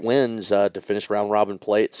 4 straight wins to finish round robin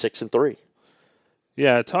play at 6-3.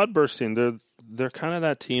 Yeah, Todd Burstein, they're kind of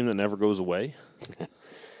that team that never goes away.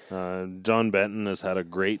 John Benton has had a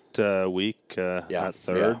great week at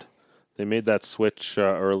third. Yeah. They made that switch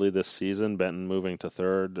early this season, Benton moving to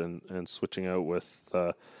third and switching out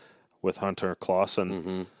with Hunter Clausen.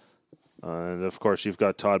 Mm-hmm. And, of course, you've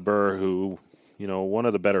got Todd Birr, who, one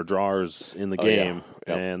of the better drawers in the game.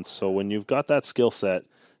 Yeah. Yep. And so when you've got that skill set,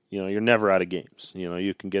 you're never out of games.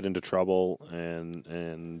 You can get into trouble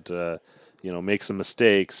and make some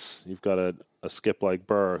mistakes. You've got a skip like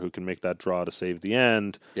Birr who can make that draw to save the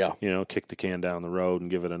end. Yeah. Kick the can down the road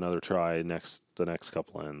and give it another try the next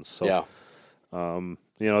couple ends. So, yeah.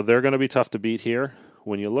 They're going to be tough to beat here.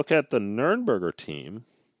 When you look at the Nernberger team,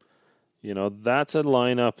 that's a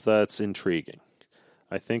lineup that's intriguing.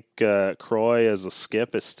 I think Croy as a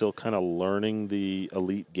skip is still kind of learning the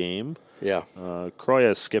elite game. Yeah. Croy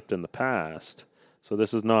has skipped in the past, so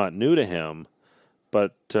this is not new to him.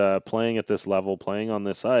 But playing at this level, playing on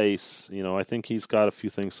this ice, I think he's got a few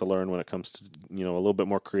things to learn when it comes to, a little bit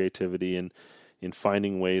more creativity and in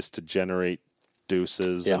finding ways to generate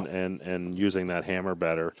deuces and using that hammer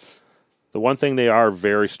better. The one thing they are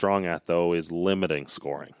very strong at, though, is limiting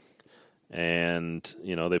scoring. And,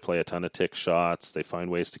 they play a ton of tick shots. They find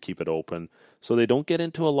ways to keep it open. So they don't get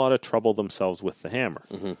into a lot of trouble themselves with the hammer.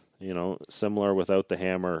 Mm-hmm. Similar without the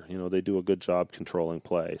hammer, they do a good job controlling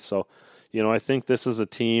play. So, I think this is a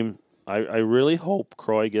team, I really hope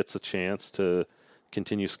Croy gets a chance to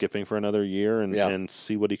continue skipping for another year and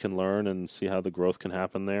see what he can learn and see how the growth can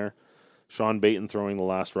happen there. Sean Baton throwing the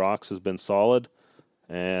last rocks has been solid.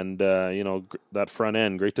 And, that front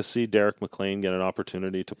end, great to see Derek McLean get an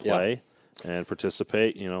opportunity to play and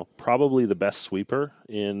participate. Probably the best sweeper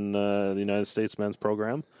in the United States men's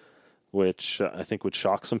program, which I think would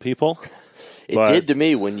shock some people. It did to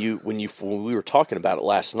me when we were talking about it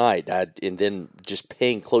last night, and then just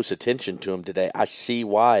paying close attention to him today. I see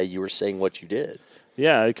why you were saying what you did.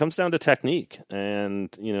 Yeah, it comes down to technique, and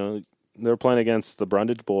they're playing against the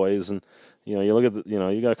Brundage boys, and you look at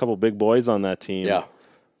you got a couple big boys on that team. Yeah,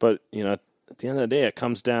 but at the end of the day, it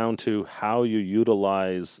comes down to how you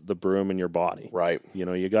utilize the broom in your body. Right.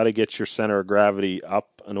 You got to get your center of gravity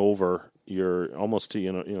up and over your almost to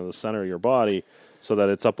the center of your body, so that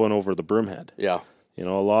it's up and over the broom head. Yeah. A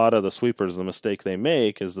lot of the sweepers, the mistake they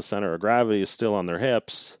make is the center of gravity is still on their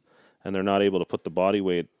hips, and they're not able to put the body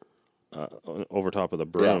weight over top of the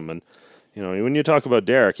broom. Yeah. And, when you talk about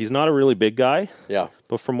Derek, he's not a really big guy. Yeah.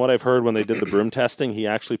 But from what I've heard when they did the broom testing, he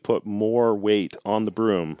actually put more weight on the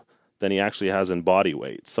broom than he actually has in body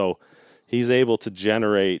weight. So he's able to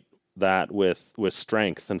generate that with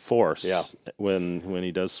strength and force when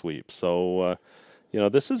he does sweep. So,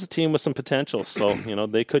 this is a team with some potential. So,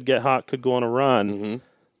 they could get hot, could go on a run,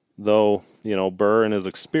 though, Birr and his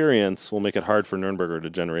experience will make it hard for Nernberger to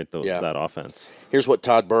generate that offense. Here's what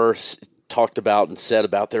Todd Birr talked about and said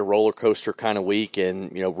about their roller coaster kind of week.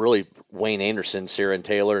 And, really Wayne Anderson, Sarah and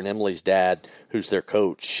Taylor, and Emily's dad, who's their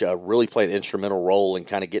coach, really played an instrumental role in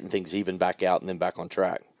kind of getting things even back out and then back on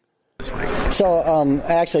track. So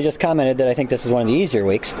I actually just commented that I think this is one of the easier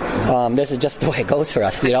weeks. This is just the way it goes for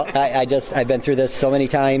us. I've been through this so many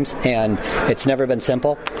times, and it's never been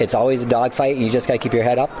simple. It's always a dogfight, and you just got to keep your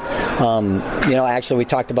head up. Actually, we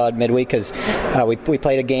talked about midweek because we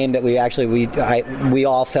played a game that we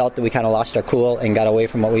all felt that we kind of lost our cool and got away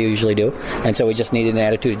from what we usually do, and so we just needed an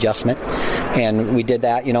attitude adjustment, and we did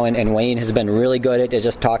that. And Wayne has been really good at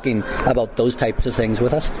just talking about those types of things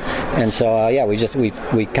with us, and so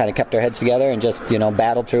we kind of kept our heads together and just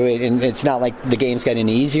battled through it. And it's not like the games got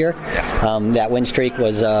any easier. That win streak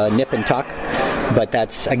was nip and tuck, but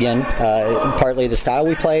that's again partly the style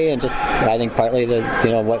we play, and just I think partly the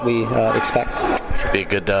what we expect. Should be a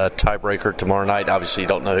good tiebreaker tomorrow night. Obviously, you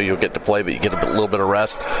don't know who you'll get to play, but you get a little bit of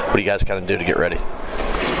rest. What do you guys kind of do to get ready?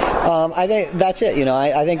 I think that's it.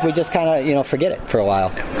 I think we just kind of forget it for a while,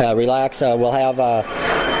 relax. We'll have.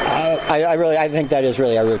 I think that is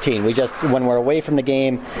really our routine. We just, when we're away from the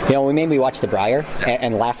game, we maybe watch the Briar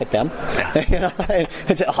and laugh at them. And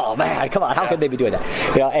say, oh man, come on, how could they be doing that?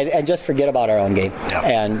 And just forget about our own game.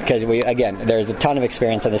 And because there's a ton of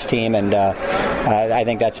experience on this team, and I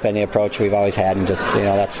think that's been the approach we've always had, and just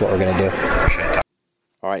that's what we're going to do.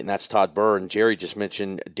 All right, and that's Todd Birr. And Jerry just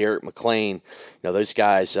mentioned Derek McLean. Those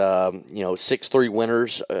guys, 6-3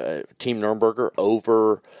 winners, Team Nernberger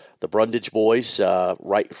over the Brundage boys,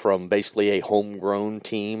 right from basically a homegrown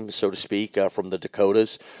team, so to speak, from the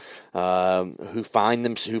Dakotas, who found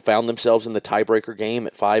themselves in the tiebreaker game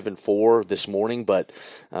at 5-4 this morning. But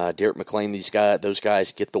Derek McLean, those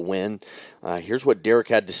guys get the win. Here's what Derek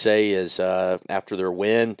had to say is after their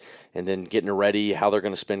win, and then getting ready, how they're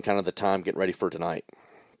going to spend kind of the time getting ready for tonight.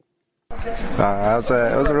 It was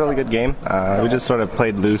a really good game. We just sort of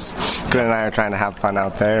played loose. Quinn and I are trying to have fun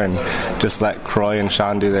out there and just let Croy and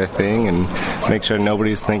Sean do their thing and make sure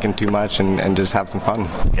nobody's thinking too much and just have some fun.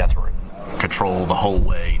 You guys were in control the whole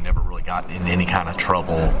way, never really got in any kind of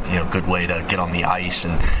trouble. Good way to get on the ice,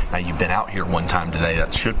 and now you've been out here one time today.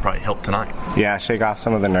 That should probably help tonight. Yeah, shake off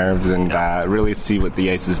some of the nerves and really see what the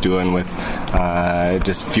ice is doing with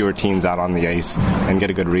just fewer teams out on the ice and get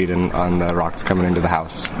a good read on the rocks coming into the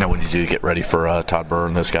house. Now, what did you do to get ready for Todd Birr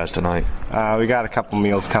and those guys tonight? We got a couple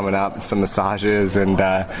meals coming up, some massages, and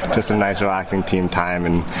just a nice relaxing team time,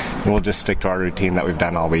 and we'll just stick to our routine that we've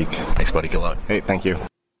done all week. Thanks, buddy. Good luck. Hey, thank you.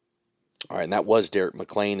 All right, and that was Derek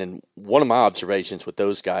McLean. And one of my observations with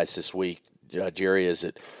those guys this week, Jerry, is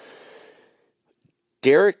that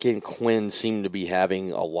Derek and Quinn seem to be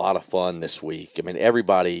having a lot of fun this week. I mean,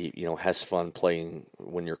 everybody, has fun playing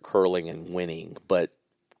when you're curling and winning, but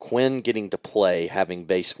Quinn getting to play, having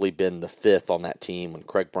basically been the fifth on that team when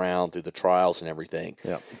Craig Brown through the trials and everything.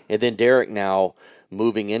 And then Derek now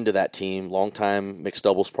moving into that team, longtime mixed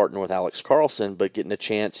doubles partner with Alex Carlson, but getting a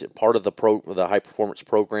chance, part of the high performance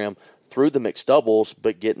program through the mixed doubles,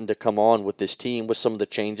 but getting to come on with this team with some of the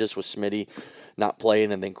changes with Smitty not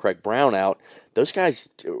playing and then Craig Brown out. Those guys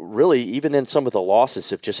really, even in some of the losses,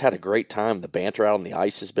 have just had a great time. The banter out on the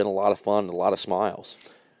ice has been a lot of fun, a lot of smiles.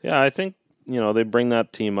 Yeah, I think, they bring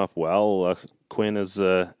that team up well. Quinn is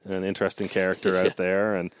an interesting character out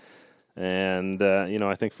there, and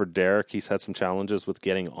I think for Derek, he's had some challenges with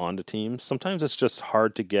getting onto teams. Sometimes it's just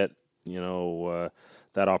hard to get, that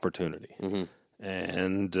opportunity. Mm-hmm.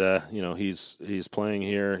 And he's playing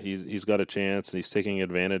here. He's got a chance, and he's taking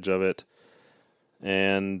advantage of it.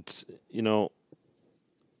 And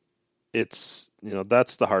it's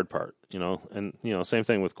that's the hard part. And same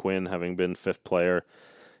thing with Quinn having been fifth player.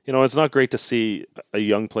 It's not great to see a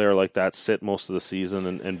young player like that sit most of the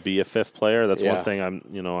season and be a fifth player. That's one thing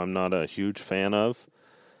I'm not a huge fan of.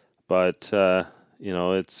 But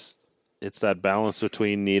it's that balance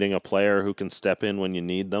between needing a player who can step in when you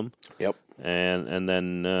need them. Yep. And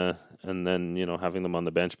then having them on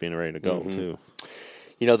the bench being ready to go too.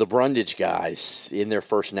 The Brundage guys in their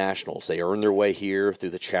first nationals, they earned their way here through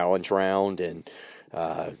the challenge round, and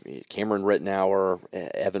Cameron Rittenauer,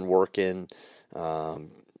 Evan Workin,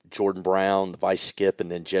 Jordan Brown, the vice skip,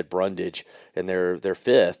 and then Jed Brundage, and their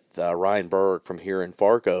fifth, Ryan Berg from here in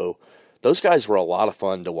Fargo. those guys were a lot of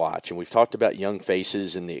fun to watch. And we've talked about young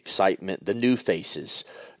faces and the excitement, the new faces,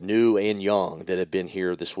 new and young, that have been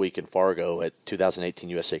here this week in Fargo at 2018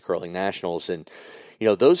 USA Curling Nationals. And,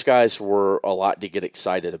 those guys were a lot to get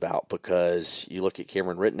excited about, because you look at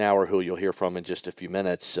Cameron Rittenauer, who you'll hear from in just a few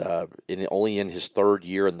minutes, only in his third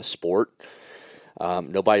year in the sport. A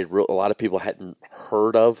lot of people hadn't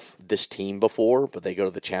heard of this team before, but they go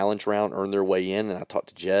to the challenge round, earn their way in. And I talked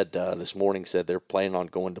to Jed this morning, said they're planning on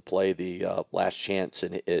going to play the last chance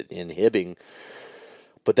in Hibbing.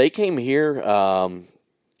 But they came here.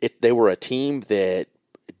 They were a team that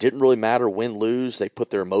it didn't really matter win, lose. They put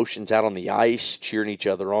their emotions out on the ice, cheering each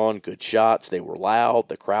other on, good shots. They were loud.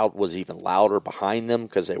 The crowd was even louder behind them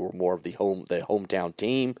because they were more of the hometown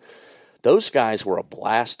team. Those guys were a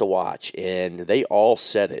blast to watch, and they all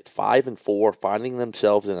said it. 5-4, finding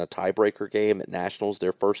themselves in a tiebreaker game at Nationals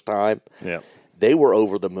their first time. Yeah. They were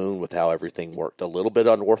over the moon with how everything worked. A little bit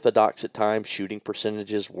unorthodox at times. Shooting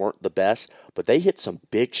percentages weren't the best, but they hit some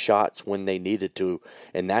big shots when they needed to,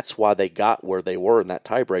 and that's why they got where they were in that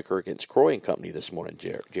tiebreaker against Croy and Company this morning,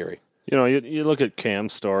 Jerry. You look at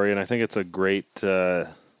Cam's story, and I think it's a great a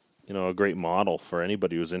great model for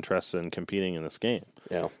anybody who's interested in competing in this game.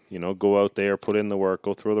 Yeah. Go out there, put in the work,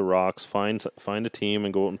 go throw the rocks, find a team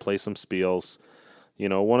and go out and play some spiels.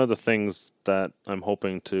 One of the things that I'm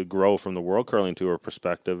hoping to grow from the World Curling Tour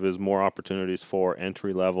perspective is more opportunities for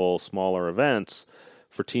entry-level, smaller events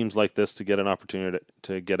for teams like this to get an opportunity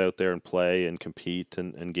to get out there and play and compete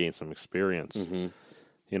and gain some experience.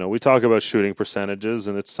 Mm-hmm. We talk about shooting percentages,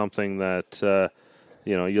 and it's something that,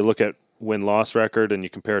 you look at win-loss record and you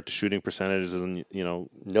compare it to shooting percentages, and,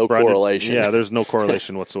 no correlation. Yeah, there's no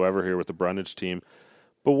correlation whatsoever here with the Brundage team.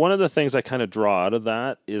 But one of the things I kind of draw out of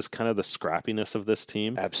that is kind of the scrappiness of this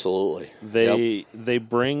team. Absolutely. They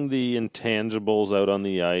bring the intangibles out on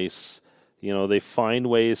the ice. They find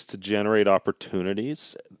ways to generate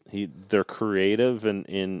opportunities. They're creative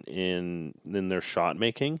in their shot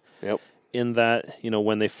making. Yep. In that,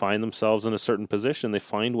 when they find themselves in a certain position, they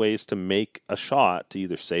find ways to make a shot to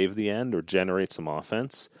either save the end or generate some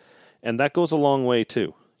offense. And that goes a long way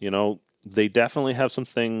too. They definitely have some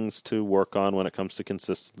things to work on when it comes to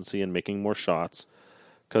consistency and making more shots,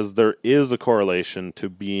 because there is a correlation to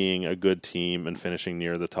being a good team and finishing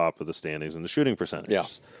near the top of the standings in the shooting percentage. Yeah.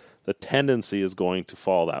 The tendency is going to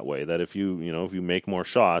fall that way, that if you make more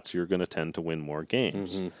shots, you're going to tend to win more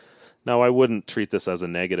games. Mm-hmm. Now, I wouldn't treat this as a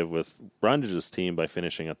negative with Brundage's team by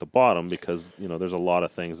finishing at the bottom, because there's a lot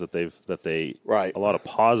of things that they right. A lot of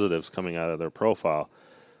positives coming out of their profile.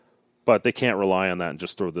 But they can't rely on that and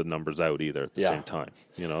just throw the numbers out either at the same time.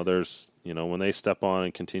 There's when they step on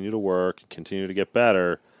and continue to work, continue to get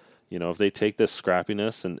better, if they take this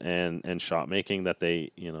scrappiness and shot making that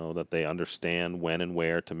they understand when and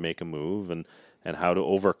where to make a move and how to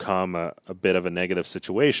overcome a bit of a negative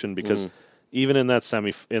situation, because even in that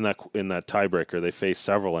in that tiebreaker, they faced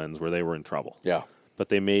several ends where they were in trouble. Yeah. But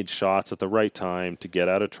they made shots at the right time to get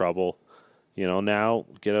out of trouble. Now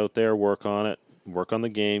get out there, work on it. Work on the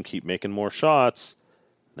game, keep making more shots.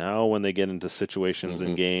 Now when they get into situations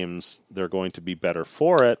in games, they're going to be better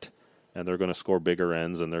for it, and they're going to score bigger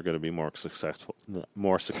ends, and they're going to be more successful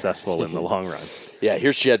in the long run. Yeah,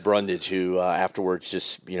 here's Jed Brundage, who afterwards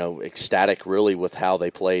just, ecstatic really with how they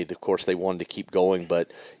played. Of course, they wanted to keep going,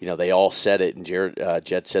 but, they all said it, and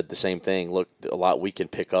Jed said the same thing. Look, a lot we can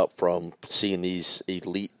pick up from seeing these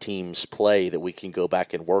elite teams play that we can go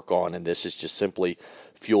back and work on, and this is just simply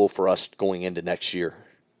fuel for us going into next year.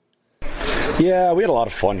 Yeah, we had a lot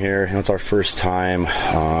of fun here. It's our first time.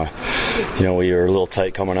 We were a little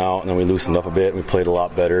tight coming out, and then we loosened up a bit. We played a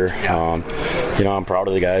lot better. Yeah. I'm proud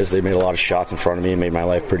of the guys. They made a lot of shots in front of me and made my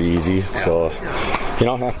life pretty easy. Yeah. So,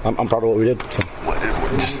 I'm proud of what we did. So.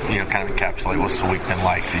 Just kind of encapsulate what's the week been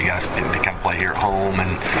like for you guys to kind of play here at home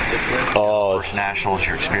and first nationals,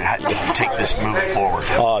 your experience. How do you take this moving forward?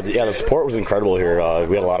 The support was incredible here.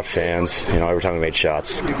 We had a lot of fans. Every time we made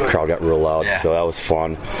shots, the crowd got real loud, so that was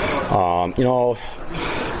fun.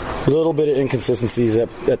 A little bit of inconsistencies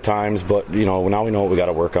at times, but now we know what we got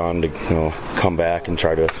to work on to come back and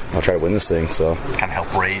try to win this thing. So kind of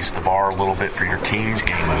help raise the bar a little bit for your team's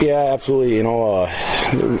game. Yeah, absolutely.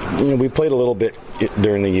 We played a little bit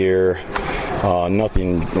during the year,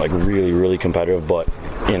 nothing like really, really competitive, but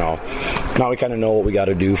now we kind of know what we got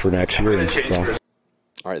to do for next year.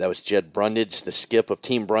 All right, that was Jed Brundage, the skip of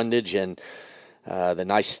Team Brundage, and the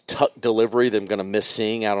nice tuck delivery that I'm going to miss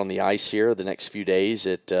seeing out on the ice here the next few days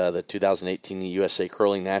at the 2018 USA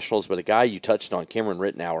Curling Nationals. But a guy you touched on, Cameron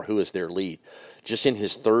Rittenauer, who is their lead, just in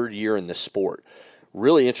his third year in the sport.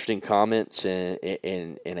 Really interesting comments, and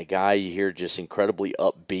a guy you hear just incredibly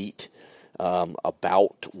upbeat.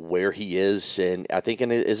 about where he is, and I think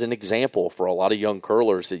is an example for a lot of young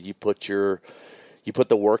curlers that you put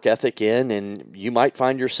the work ethic in, and you might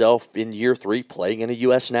find yourself in year 3 playing in a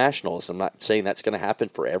U.S. Nationals. I'm not saying that's going to happen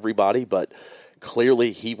for everybody, but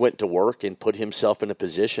clearly he went to work and put himself in a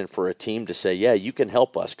position for a team to say, yeah, you can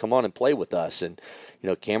help us. Come on and play with us. And,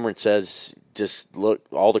 Cameron says, just look,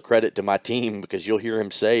 all the credit to my team, because you'll hear him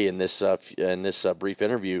say in this brief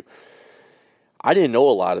interview, I didn't know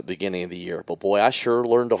a lot at the beginning of the year, but boy, I sure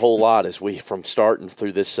learned a whole lot from starting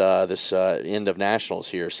through this end of Nationals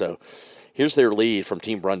here. So here's their lead from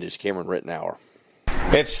Team Brundage, Cameron Rittenauer.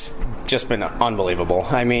 It's just been unbelievable.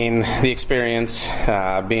 I mean, the experience,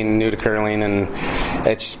 being new to curling, and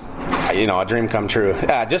it's, a dream come true.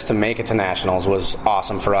 Just to make it to Nationals was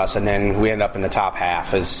awesome for us, and then we end up in the top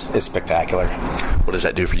half is spectacular. What does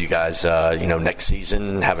that do for you guys, next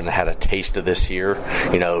season, having had a taste of this here,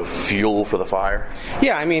 fuel for the fire?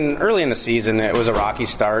 Yeah, I mean, early in the season, it was a rocky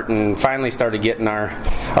start, and finally started getting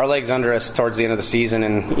our legs under us towards the end of the season,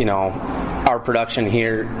 and, our production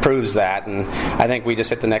here proves that, and I think we just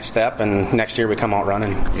hit the next step, and next year we come out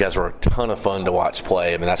running. You guys were a ton of fun to watch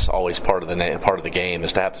play. I mean, that's always part of the game,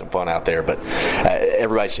 is to have some fun out there, but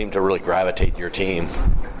everybody seemed to really gravitate to your team.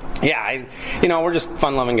 Yeah, we're just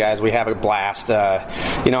fun-loving guys. We have a blast.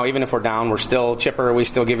 Even if we're down, we're still chipper. We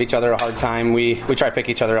still give each other a hard time. We try to pick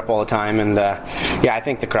each other up all the time, and I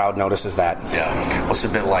think the crowd notices that. Yeah. What's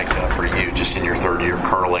it been like for you, just in your third year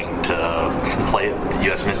curling, to play at the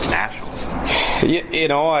U.S. Men's Nationals?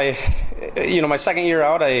 My second year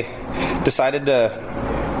out, I decided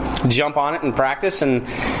to jump on it and practice, and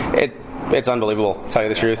it's unbelievable, to tell you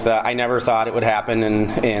the truth. I never thought it would happen,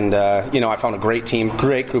 and I found a great team,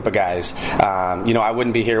 great group of guys. I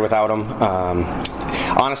wouldn't be here without them.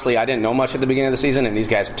 Honestly, I didn't know much at the beginning of the season, and these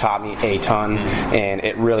guys taught me a ton, and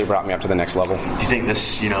it really brought me up to the next level. Do you think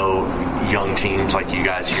this, young teams like you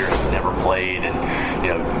guys here have never played,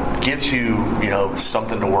 and, gives you,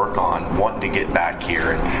 something to work on, wanting to get back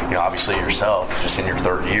here, and, obviously yourself, just in your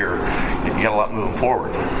third year, you got a lot moving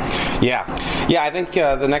forward. Yeah, I think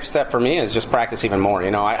the next step for me is just practice even more.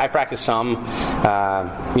 I practice some,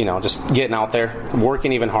 just getting out there,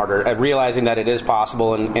 working even harder, realizing that it is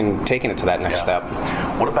possible, and taking it to that next step.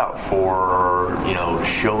 What about for,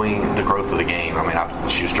 showing the growth of the game? I mean,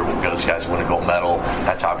 Schuster, those guys win a gold medal.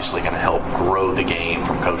 That's obviously going to help grow the game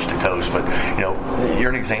from coast to coast. But, you're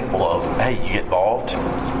an example of, hey, you get involved,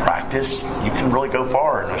 practice, you can really go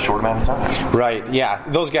far in a short amount of time. Right, yeah.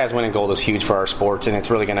 Those guys winning gold is huge for our sport, and it's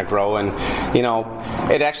really going to grow. And,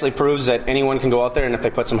 it actually proves that anyone can go out there, and if they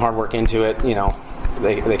put some hard work into it,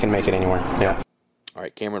 they can make it anywhere. Yeah. All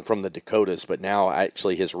right, Cameron from the Dakotas, but now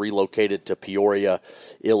actually has relocated to Peoria,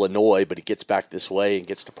 Illinois, but he gets back this way and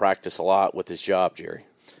gets to practice a lot with his job, Jerry.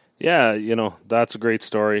 Yeah, that's a great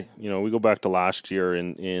story. We go back to last year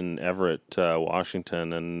in Everett,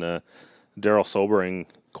 Washington, and Daryl Sobering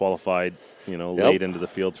qualified, late into the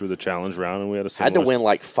field through the challenge round, and we had had to win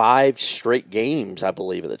like 5 straight games, I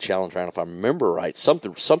believe, at the challenge round, if I remember right.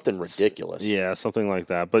 Something ridiculous. Yeah, something like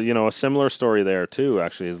that. But a similar story there too.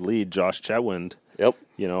 Actually, his lead, Josh Chetwynd. Yep.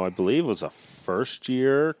 I believe was a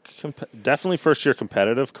definitely first year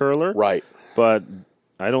competitive curler. Right. But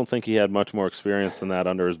I don't think he had much more experience than that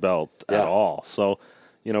under his belt at all. So,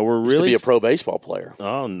 we're really to be a pro baseball player.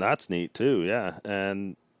 Oh, and that's neat too. Yeah,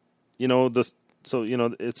 and it's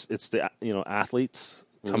the athletes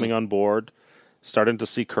coming on board, starting to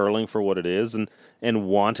see curling for what it is, and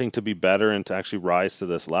wanting to be better and to actually rise to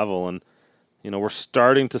this level. And we're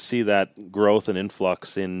starting to see that growth and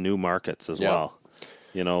influx in new markets as well.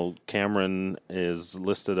 Cameron is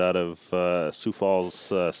listed out of Sioux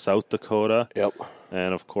Falls, South Dakota. Yep.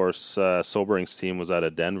 And, of course, Sobering's team was out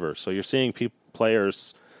of Denver. So you're seeing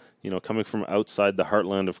players, coming from outside the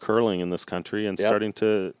heartland of curling in this country and starting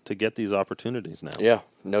to get these opportunities now. Yeah,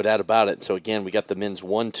 no doubt about it. So, again, we got the men's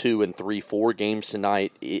 1, 2, and 3, 4 games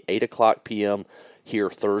tonight, 8 o'clock p.m. here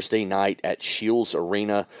Thursday night at Shields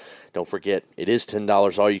Arena. Don't forget, it is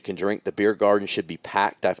 $10 all you can drink. The beer garden should be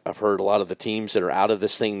packed. I've heard a lot of the teams that are out of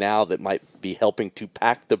this thing now that might be helping to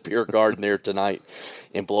pack the beer garden there tonight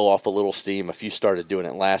and blow off a little steam. A few started doing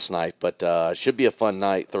it last night, but it should be a fun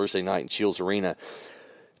night, Thursday night in Shields Arena.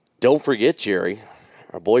 Don't forget, Jerry,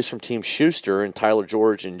 our boys from Team Schuster and Tyler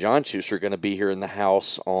George and John Schuster are going to be here in the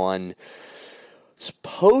house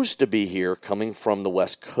supposed to be here coming from the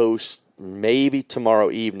West Coast, maybe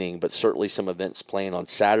tomorrow evening, but certainly some events planned on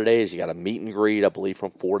Saturdays. You got a meet and greet, I believe,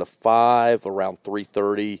 from 4 to 5, around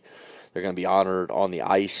 3:30. They're going to be honored on the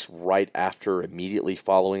ice right after, immediately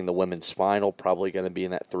following the women's final, probably going to be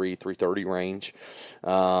in that 3:30 range.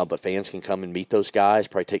 But fans can come and meet those guys,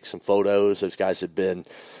 probably take some photos. Those guys have been,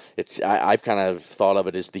 I've kind of thought of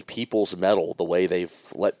it as the people's medal, the way they've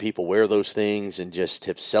let people wear those things and just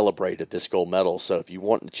have celebrated this gold medal. So if you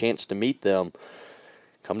want a chance to meet them,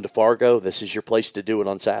 come to Fargo. This is your place to do it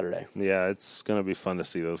on Saturday. Yeah, it's going to be fun to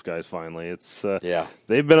see those guys finally. It's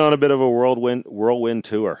they've been on a bit of a whirlwind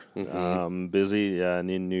tour. Busy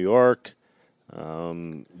in New York.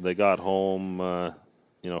 They got home,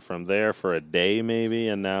 from there for a day maybe,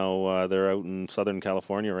 and now they're out in Southern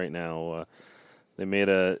California right now. They made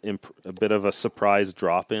a bit of a surprise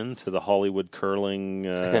drop-in to the Hollywood Curling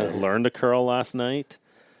Learn to Curl last night.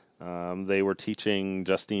 They were teaching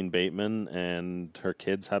Justine Bateman and her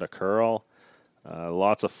kids how to curl.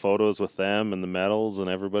 Lots of photos with them and the medals and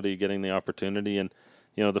everybody getting the opportunity. And,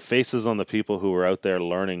 the faces on the people who were out there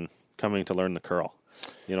coming to learn the curl.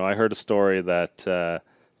 I heard a story that, at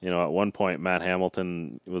one point Matt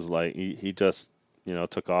Hamilton was like, he just,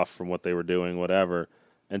 took off from what they were doing, whatever,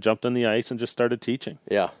 and jumped on the ice and just started teaching.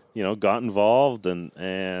 Yeah. Got involved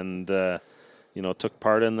and took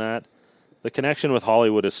part in that. The connection with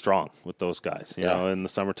Hollywood is strong with those guys. You know, in the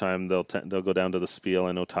summertime they'll go down to the Spiel.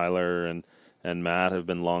 I know Tyler and Matt have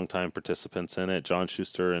been longtime participants in it. John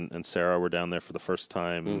Schuster and Sarah were down there for the first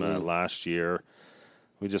time last year.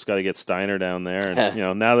 We just got to get Steiner down there,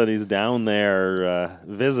 and now that he's down there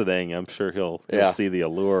visiting, I'm sure he'll see the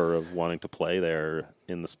allure of wanting to play there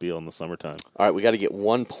in the Spiel in the summertime. All right, we got to get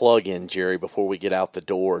one plug in, Jerry, before we get out the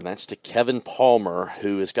door, and that's to Kevin Palmer,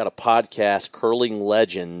 who has got a podcast, Curling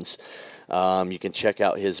Legends. You can check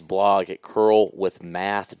out his blog at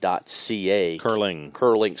curlwithmath.ca.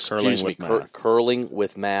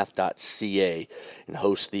 Curlingwithmath.ca, and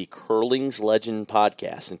host the Curling's Legend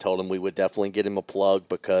podcast, and told him we would definitely get him a plug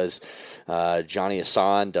because Johnny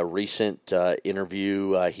Assand, a recent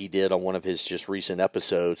interview he did on one of his just recent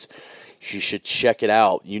episodes, you should check it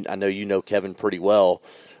out. I know you know Kevin pretty well.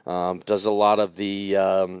 Does a lot of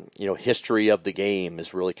the history of the game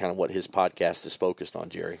is really kind of what his podcast is focused on,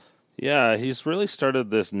 Jerry. Yeah, he's really started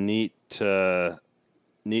this neat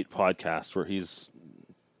podcast where he's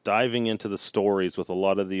diving into the stories with a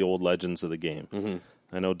lot of the old legends of the game. Mm-hmm.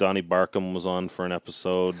 I know Donnie Barkham was on for an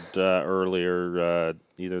episode earlier,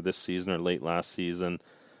 either this season or late last season.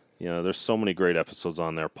 There's so many great episodes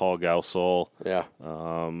on there. Paul Gausel. Yeah.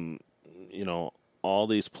 All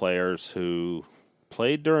these players who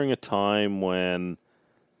played during a time when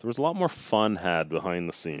there was a lot more fun had behind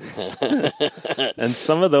the scenes. And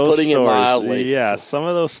some of those stories, it mildly. Some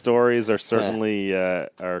of those stories are certainly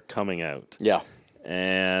are coming out. Yeah.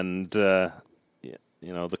 And, the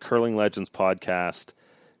Curling Legends podcast,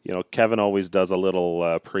 Kevin always does a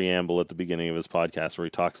little preamble at the beginning of his podcast where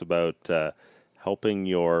he talks about helping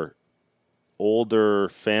your older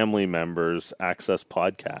family members access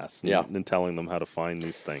podcasts and telling them how to find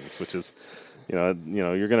these things, which is... you're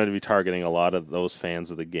going to be targeting a lot of those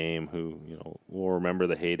fans of the game who, will remember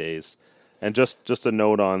the heydays. And just a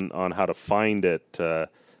note on how to find it.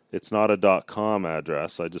 It's not a .com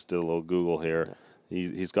address. I just did a little Google here.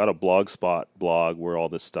 He's got a Blogspot blog where all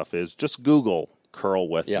this stuff is. Just Google Curl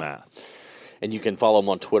with Math. And you can follow him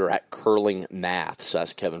on Twitter at Curling Math. So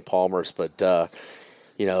that's Kevin Palmer's. But,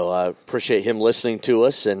 appreciate him listening to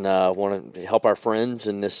us and want to help our friends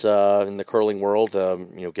in this in the curling world,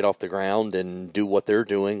 get off the ground and do what they're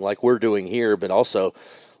doing like we're doing here. But also,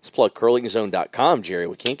 let's plug curlingzone.com, Jerry.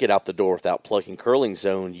 We can't get out the door without plugging Curling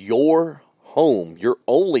Zone, your home, your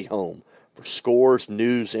only home for scores,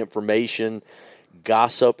 news, information,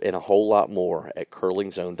 gossip, and a whole lot more at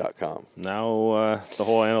curlingzone.com. Now the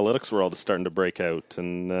whole analytics world is starting to break out.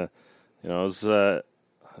 And, it was...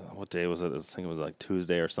 what day was it? I think it was like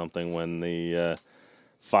Tuesday or something when the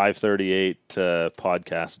 538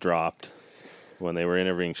 podcast dropped when they were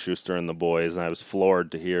interviewing Schuster and the boys, and I was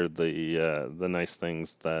floored to hear the nice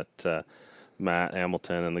things that Matt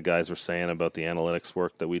Hamilton and the guys were saying about the analytics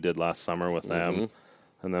work that we did last summer with them.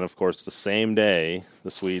 And then, of course, the same day,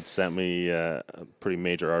 the Swedes sent me a pretty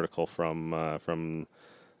major article from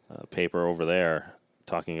paper over there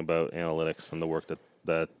talking about analytics and the work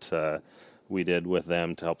that we did with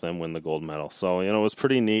them to help them win the gold medal. So, it was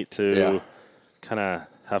pretty neat to kind of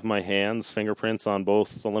have my fingerprints on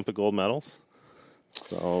both Olympic gold medals.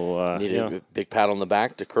 So, need a big pat on the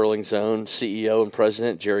back to Curling Zone CEO and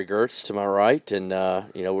President Jerry Gertz to my right. And,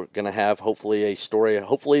 we're going to have hopefully a story.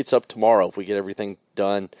 Hopefully it's up tomorrow if we get everything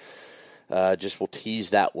done. We'll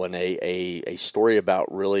tease that one, a story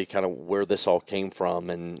about really kind of where this all came from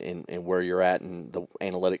and where you're at and the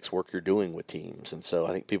analytics work you're doing with teams. And so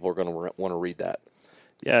I think people are going to want to read that.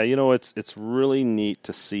 Yeah, it's really neat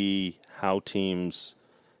to see how teams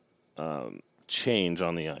change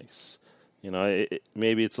on the ice.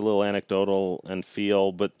 Maybe it's a little anecdotal and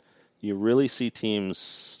feel, but you really see teams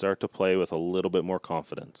start to play with a little bit more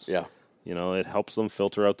confidence. Yeah. It helps them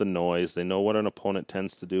filter out the noise. They know what an opponent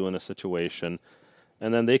tends to do in a situation,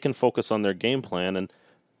 and then they can focus on their game plan. And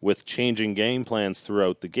with changing game plans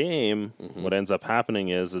throughout the game, what ends up happening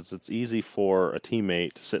is it's easy for a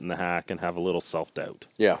teammate to sit in the hack and have a little self-doubt.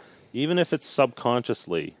 Yeah. Even if it's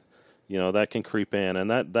subconsciously, that can creep in, and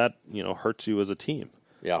that hurts you as a team.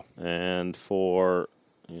 Yeah. And for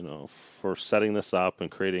setting this up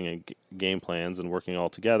and creating game plans and working all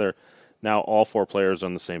together, now all 4 players are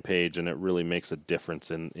on the same page, and it really makes a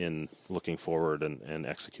difference in looking forward and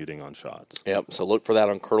executing on shots. Yep. So look for that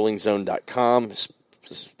on curlingzone.com,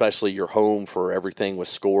 especially your home for everything with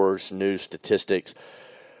scores, news, statistics.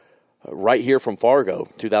 Right here from Fargo,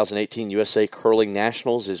 2018 USA Curling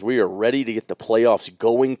Nationals, as we are ready to get the playoffs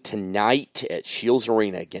going tonight at Shields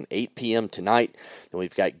Arena. Again, 8 p.m. tonight. Then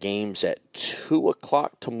we've got games at 2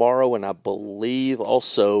 o'clock tomorrow, and I believe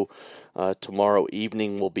also tomorrow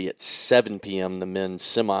evening will be at 7 p.m., the men's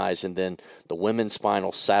semis, and then the women's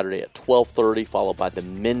final Saturday at 12:30, followed by the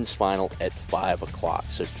men's final at 5 o'clock.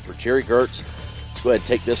 So for Jerry Gertz, let's go ahead and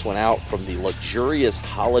take this one out from the luxurious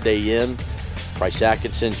Holiday Inn. Bryce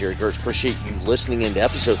Atkinson, Jerry Gertz, appreciate you listening into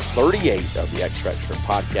episode 38 of the Extra Extra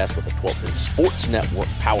podcast with the 12th Inning Sports Network,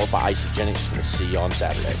 powered by Isogenics. We'll see you on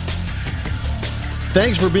Saturday.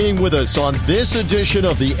 Thanks for being with us on this edition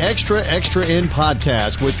of the Extra Extra In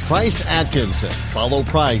podcast with Bryce Atkinson. Follow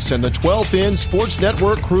Bryce and the 12th In Sports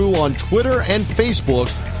Network crew on Twitter and Facebook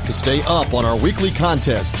to stay up on our weekly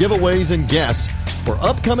contests, giveaways, and guests for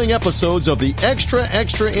upcoming episodes of the Extra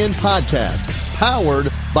Extra In podcast,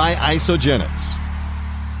 powered by Isogenics.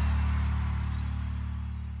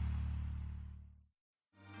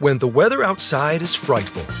 When the weather outside is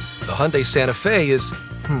frightful, the Hyundai Santa Fe is,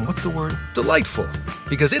 delightful.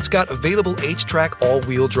 Because it's got available H-Track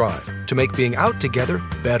all-wheel drive to make being out together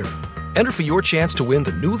better. Enter for your chance to win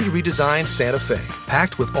the newly redesigned Santa Fe,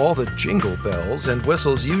 packed with all the jingle bells and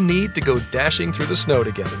whistles you need to go dashing through the snow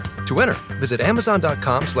together. To enter, visit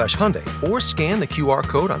Amazon.com/Hyundai or scan the QR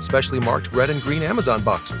code on specially marked red and green Amazon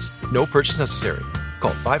boxes. No purchase necessary.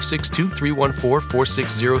 Call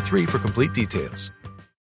 562-314-4603 for complete details.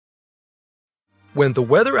 When the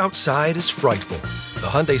weather outside is frightful, the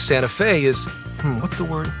Hyundai Santa Fe is,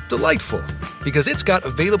 delightful. Because it's got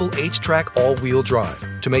available H-Track all-wheel drive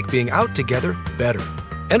to make being out together better.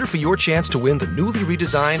 Enter for your chance to win the newly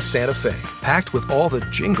redesigned Santa Fe, packed with all the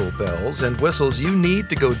jingle bells and whistles you need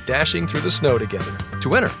to go dashing through the snow together.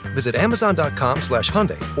 To enter, visit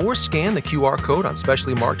Amazon.com/Hyundai or scan the QR code on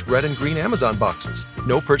specially marked red and green Amazon boxes.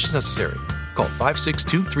 No purchase necessary. Call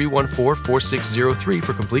 562-314-4603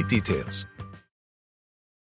 for complete details.